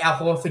bring back Al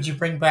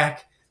Horford,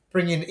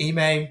 bring in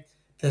Ime.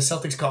 The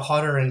Celtics got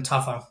hotter and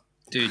tougher.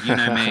 Dude, you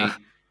know me.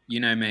 You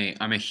know me.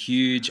 I'm a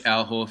huge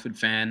Al Horford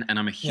fan, and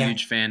I'm a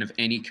huge fan of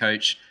any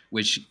coach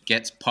which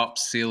gets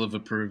Pop's seal of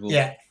approval.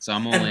 Yeah. So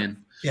I'm all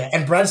in. Yeah,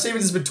 and Brad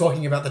Stevens has been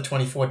talking about the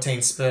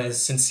 2014 Spurs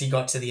since he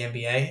got to the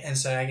NBA, and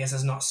so I guess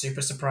it's not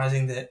super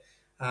surprising that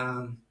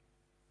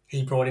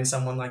he brought in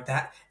someone like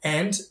that.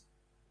 And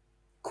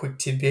quick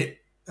tidbit,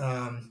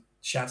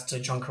 shouts to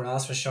John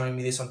Corrales for showing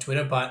me this on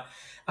Twitter, but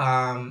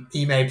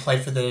Ime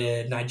played for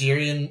the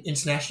Nigerian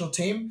international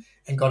team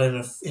and got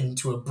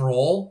into a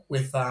brawl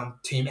with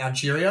Team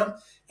Algeria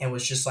and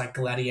was just like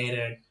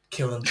gladiator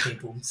killing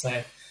people.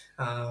 So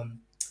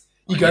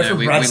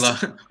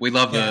we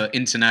love an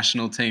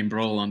international team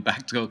brawl on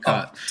backdoor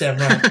cut. Oh, damn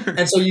right.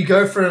 And so you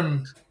go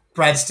from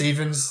Brad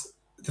Stevens,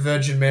 the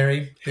Virgin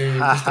Mary, who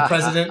is the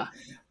president,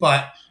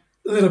 but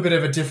a little bit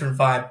of a different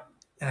vibe.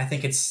 And I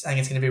think it's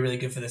going to be really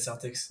good for the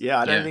Celtics. Yeah,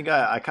 I don't think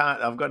I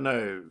can't. I've got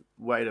no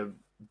way to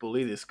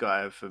bully this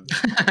guy for his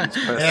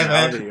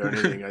personality or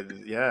anything.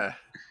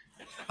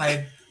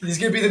 He's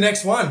going to be the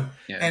next one.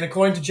 Yeah. And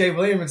according to Jay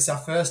Williams, it's our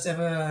first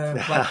ever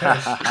black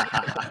coach.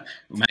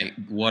 Mate,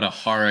 what a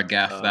horror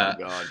gaff that.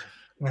 Oh, God.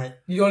 Mate,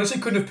 you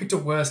honestly couldn't have picked a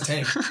worse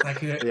team.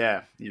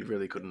 Yeah, you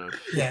really couldn't have.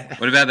 Yeah.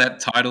 What about that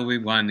title we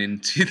won in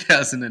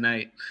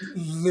 2008?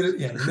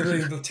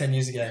 Literally 10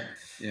 years ago.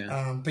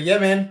 Yeah. But yeah,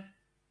 man.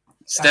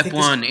 Step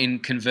one in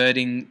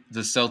converting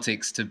the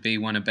Celtics to be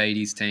one of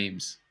Beatty's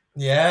teams.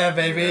 Yeah,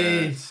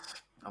 baby. Yes.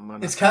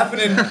 It's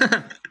happening.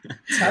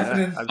 It's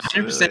happening.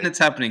 100% it's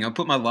happening. I'll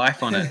put my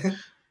life on it.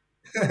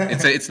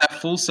 It's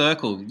that full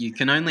circle. You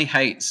can only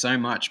hate so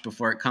much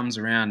before it comes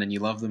around and you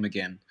love them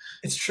again.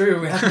 It's true.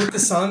 We happened with the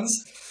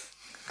Suns,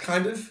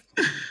 kind of.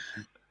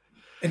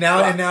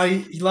 now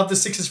he loved the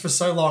Sixers for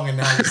so long, and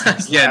now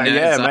he's Yeah,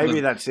 yeah, no,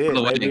 maybe that's it.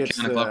 the way Maybe to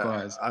it's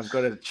counterclockwise. I've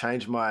got to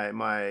change my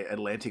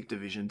Atlantic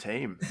Division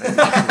team.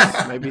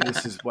 Maybe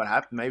this is what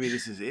happened. Maybe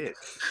this is it.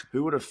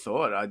 Who would have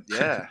thought?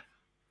 Yeah.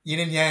 yin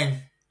and yang.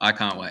 I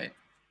can't wait.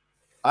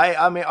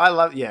 I mean, I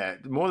love,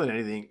 more than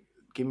anything,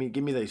 give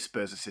me these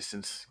Spurs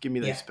assistants. Give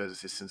me these Yeah. Spurs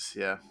assistants,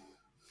 yeah.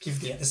 Give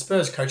the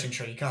Spurs coaching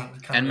tree. You can't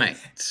And really- mate,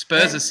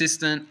 Spurs Yeah.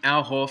 assistant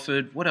Al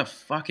Horford, what a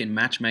fucking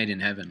match made in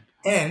heaven.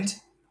 And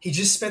he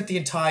just spent the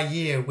entire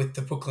year with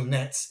the Brooklyn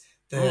Nets,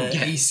 the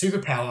Yeah. East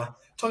superpower.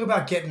 Talk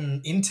about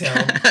getting intel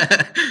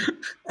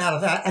out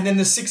of that. And then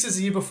the Sixers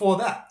the year before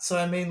that. So,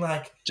 I mean,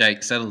 like...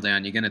 Jake, settle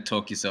down. You're going to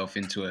talk yourself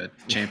into a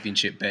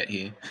championship bet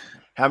here.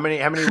 How many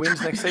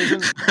wins next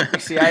season?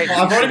 68?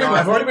 Well,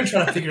 I've already been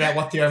trying to figure out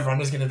what the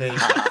over-under is going to be.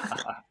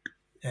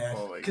 Yeah,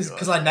 Oh my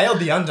because I nailed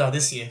the under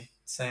this year.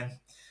 So,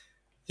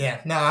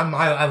 yeah, no,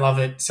 I love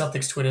it.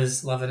 Celtics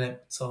Twitter's loving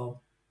it. It's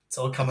all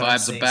coming up.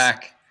 Vibes are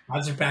back.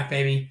 Vibes are back,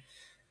 baby.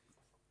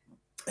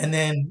 And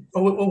then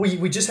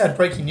we just had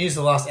breaking news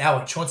the last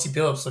hour. Chauncey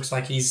Billups looks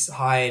like he's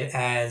hired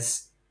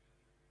as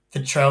the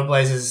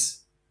Trailblazers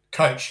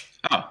coach.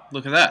 Oh,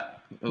 look at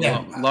that.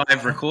 Yeah.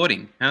 Live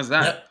recording. How's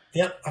that?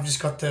 Yep. I've just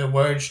got the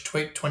Woj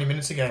tweet 20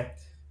 minutes ago.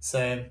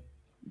 So,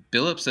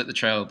 Billups at the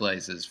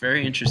Trailblazers.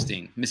 Very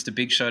interesting. Mr.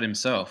 Big Shot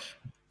himself.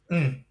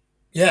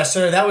 yeah,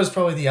 so that was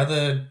probably the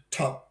other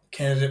top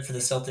candidate for the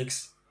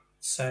Celtics.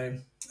 So,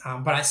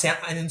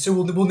 so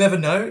we'll never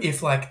know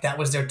if like that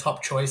was their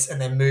top choice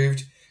and they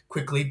moved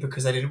quickly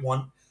because they didn't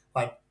want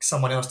like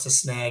someone else to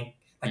snag,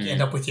 like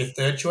end up with your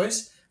third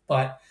choice.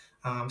 But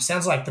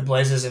sounds like the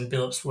Blazers and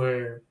Billups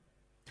were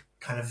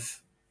kind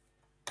of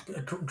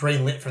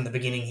green lit from the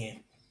beginning here.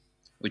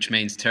 Which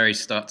means Terry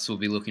Stotts will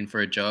be looking for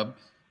a job.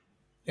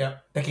 Yeah,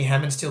 Becky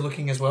Hammond's still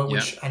looking as well,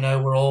 which I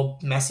know we're all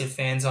massive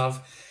fans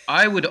of.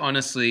 I would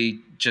honestly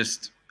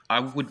I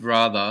would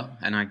rather,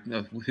 and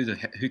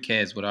who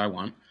cares what I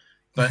want,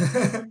 but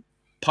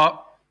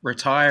Pop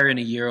retire in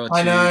a year or two.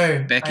 I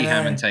know. Becky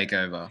Hammond take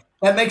over.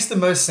 That makes the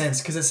most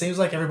sense because it seems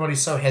like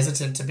everybody's so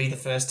hesitant to be the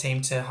first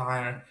team to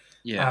hire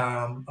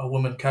a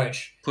woman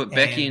coach. Put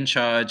Becky in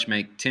charge,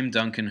 make Tim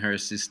Duncan her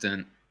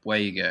assistant.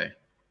 Away you go.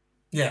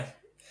 Yeah.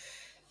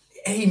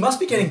 He must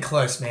be getting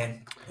close,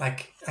 man.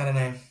 Like, I don't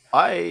know.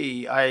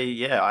 I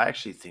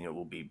actually think it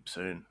will be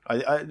soon.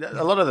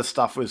 A lot of the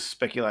stuff was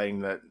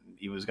speculating that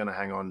he was going to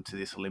hang on to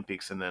this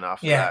Olympics, and then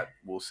after that,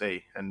 we'll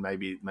see. And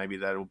maybe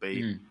that'll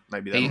be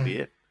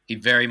it. He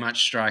very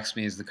much strikes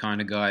me as the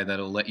kind of guy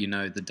that'll let you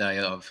know the day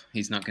of.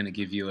 He's not going to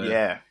give you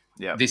a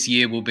this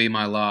year will be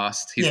my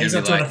last. He's going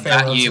to be like,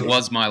 that year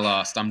was my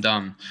last. I'm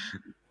done.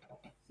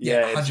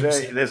 Yeah, it's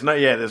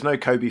there's no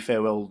Kobe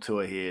farewell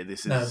tour here.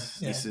 This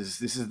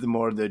is the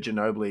more of the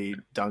Ginobili,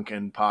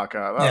 Duncan,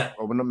 Parker.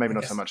 Or maybe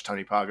not so much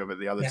Tony Parker, but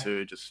the other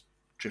two just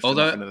drifting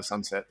off into the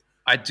sunset.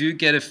 I do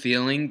get a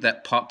feeling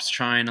that Pop's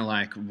trying to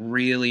like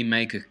really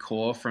make a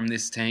core from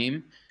this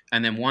team,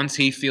 and then once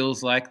he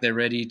feels like they're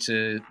ready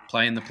to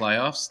play in the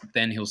playoffs,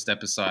 then he'll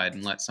step aside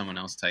and let someone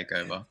else take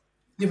over.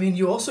 I mean,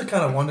 you also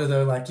kind of wonder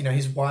though, like, you know,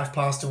 his wife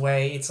passed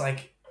away. It's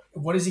like,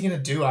 what is he going to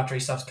do after he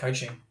stops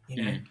coaching?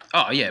 You know?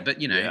 Oh yeah,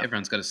 but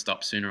everyone's got to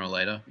stop sooner or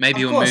later. Maybe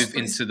he'll move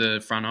into the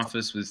front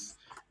office with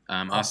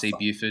RC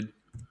Buford.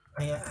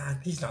 Yeah,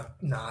 he's not.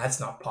 No, that's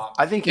not Pop.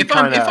 I think if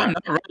I'm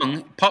not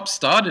wrong, Pop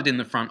started in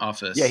the front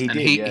office. Yeah, he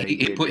did.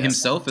 He put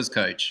himself as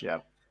coach. Yeah.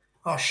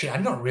 Oh shit! I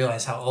did not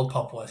realize how old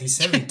Pop was. He's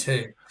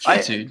 72.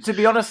 To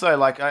be honest though,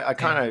 like I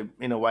kind of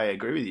in a way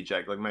agree with you,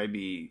 Jake. Like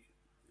maybe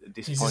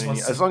disappointing.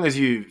 As long as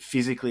you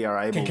physically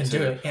are able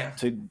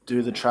to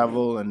do the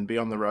travel and be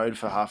on the road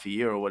for half a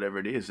year or whatever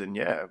it is, then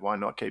why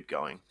not keep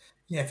going?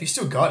 Yeah, if you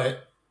still got it.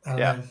 I don't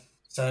know.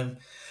 So,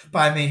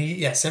 but I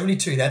mean,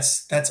 72.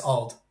 That's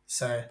old.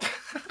 So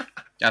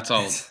that's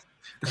old.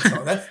 That's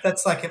old.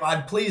 That's like, if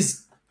I'm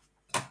please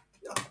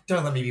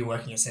don't let me be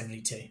working at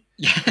 72.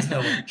 Yeah. No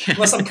way.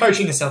 Unless I'm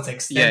coaching the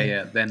Celtics.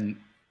 Then, then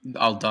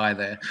I'll die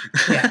there.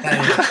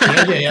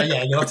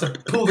 Yeah. You'll have to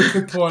pull the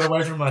clipboard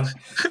away from my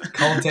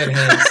cold dead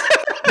hands.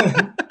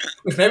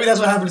 Which maybe that's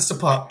what happens to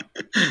Pop.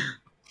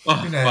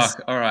 Oh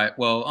fuck! All right.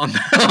 Well, on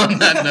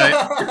that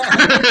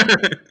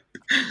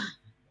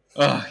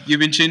note, you've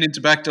been tuned into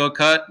Backdoor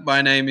Cut.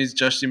 My name is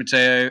Josh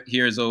DiMatteo.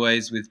 Here as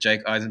always with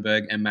Jake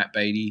Eisenberg and Matt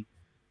Beatty.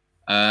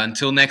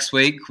 Until next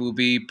week, we'll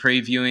be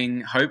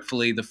previewing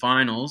hopefully the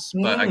finals,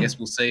 but I guess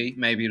we'll see.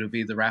 Maybe it'll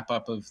be the wrap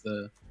up of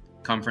the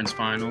conference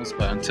finals.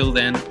 But until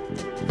then,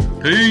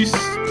 peace.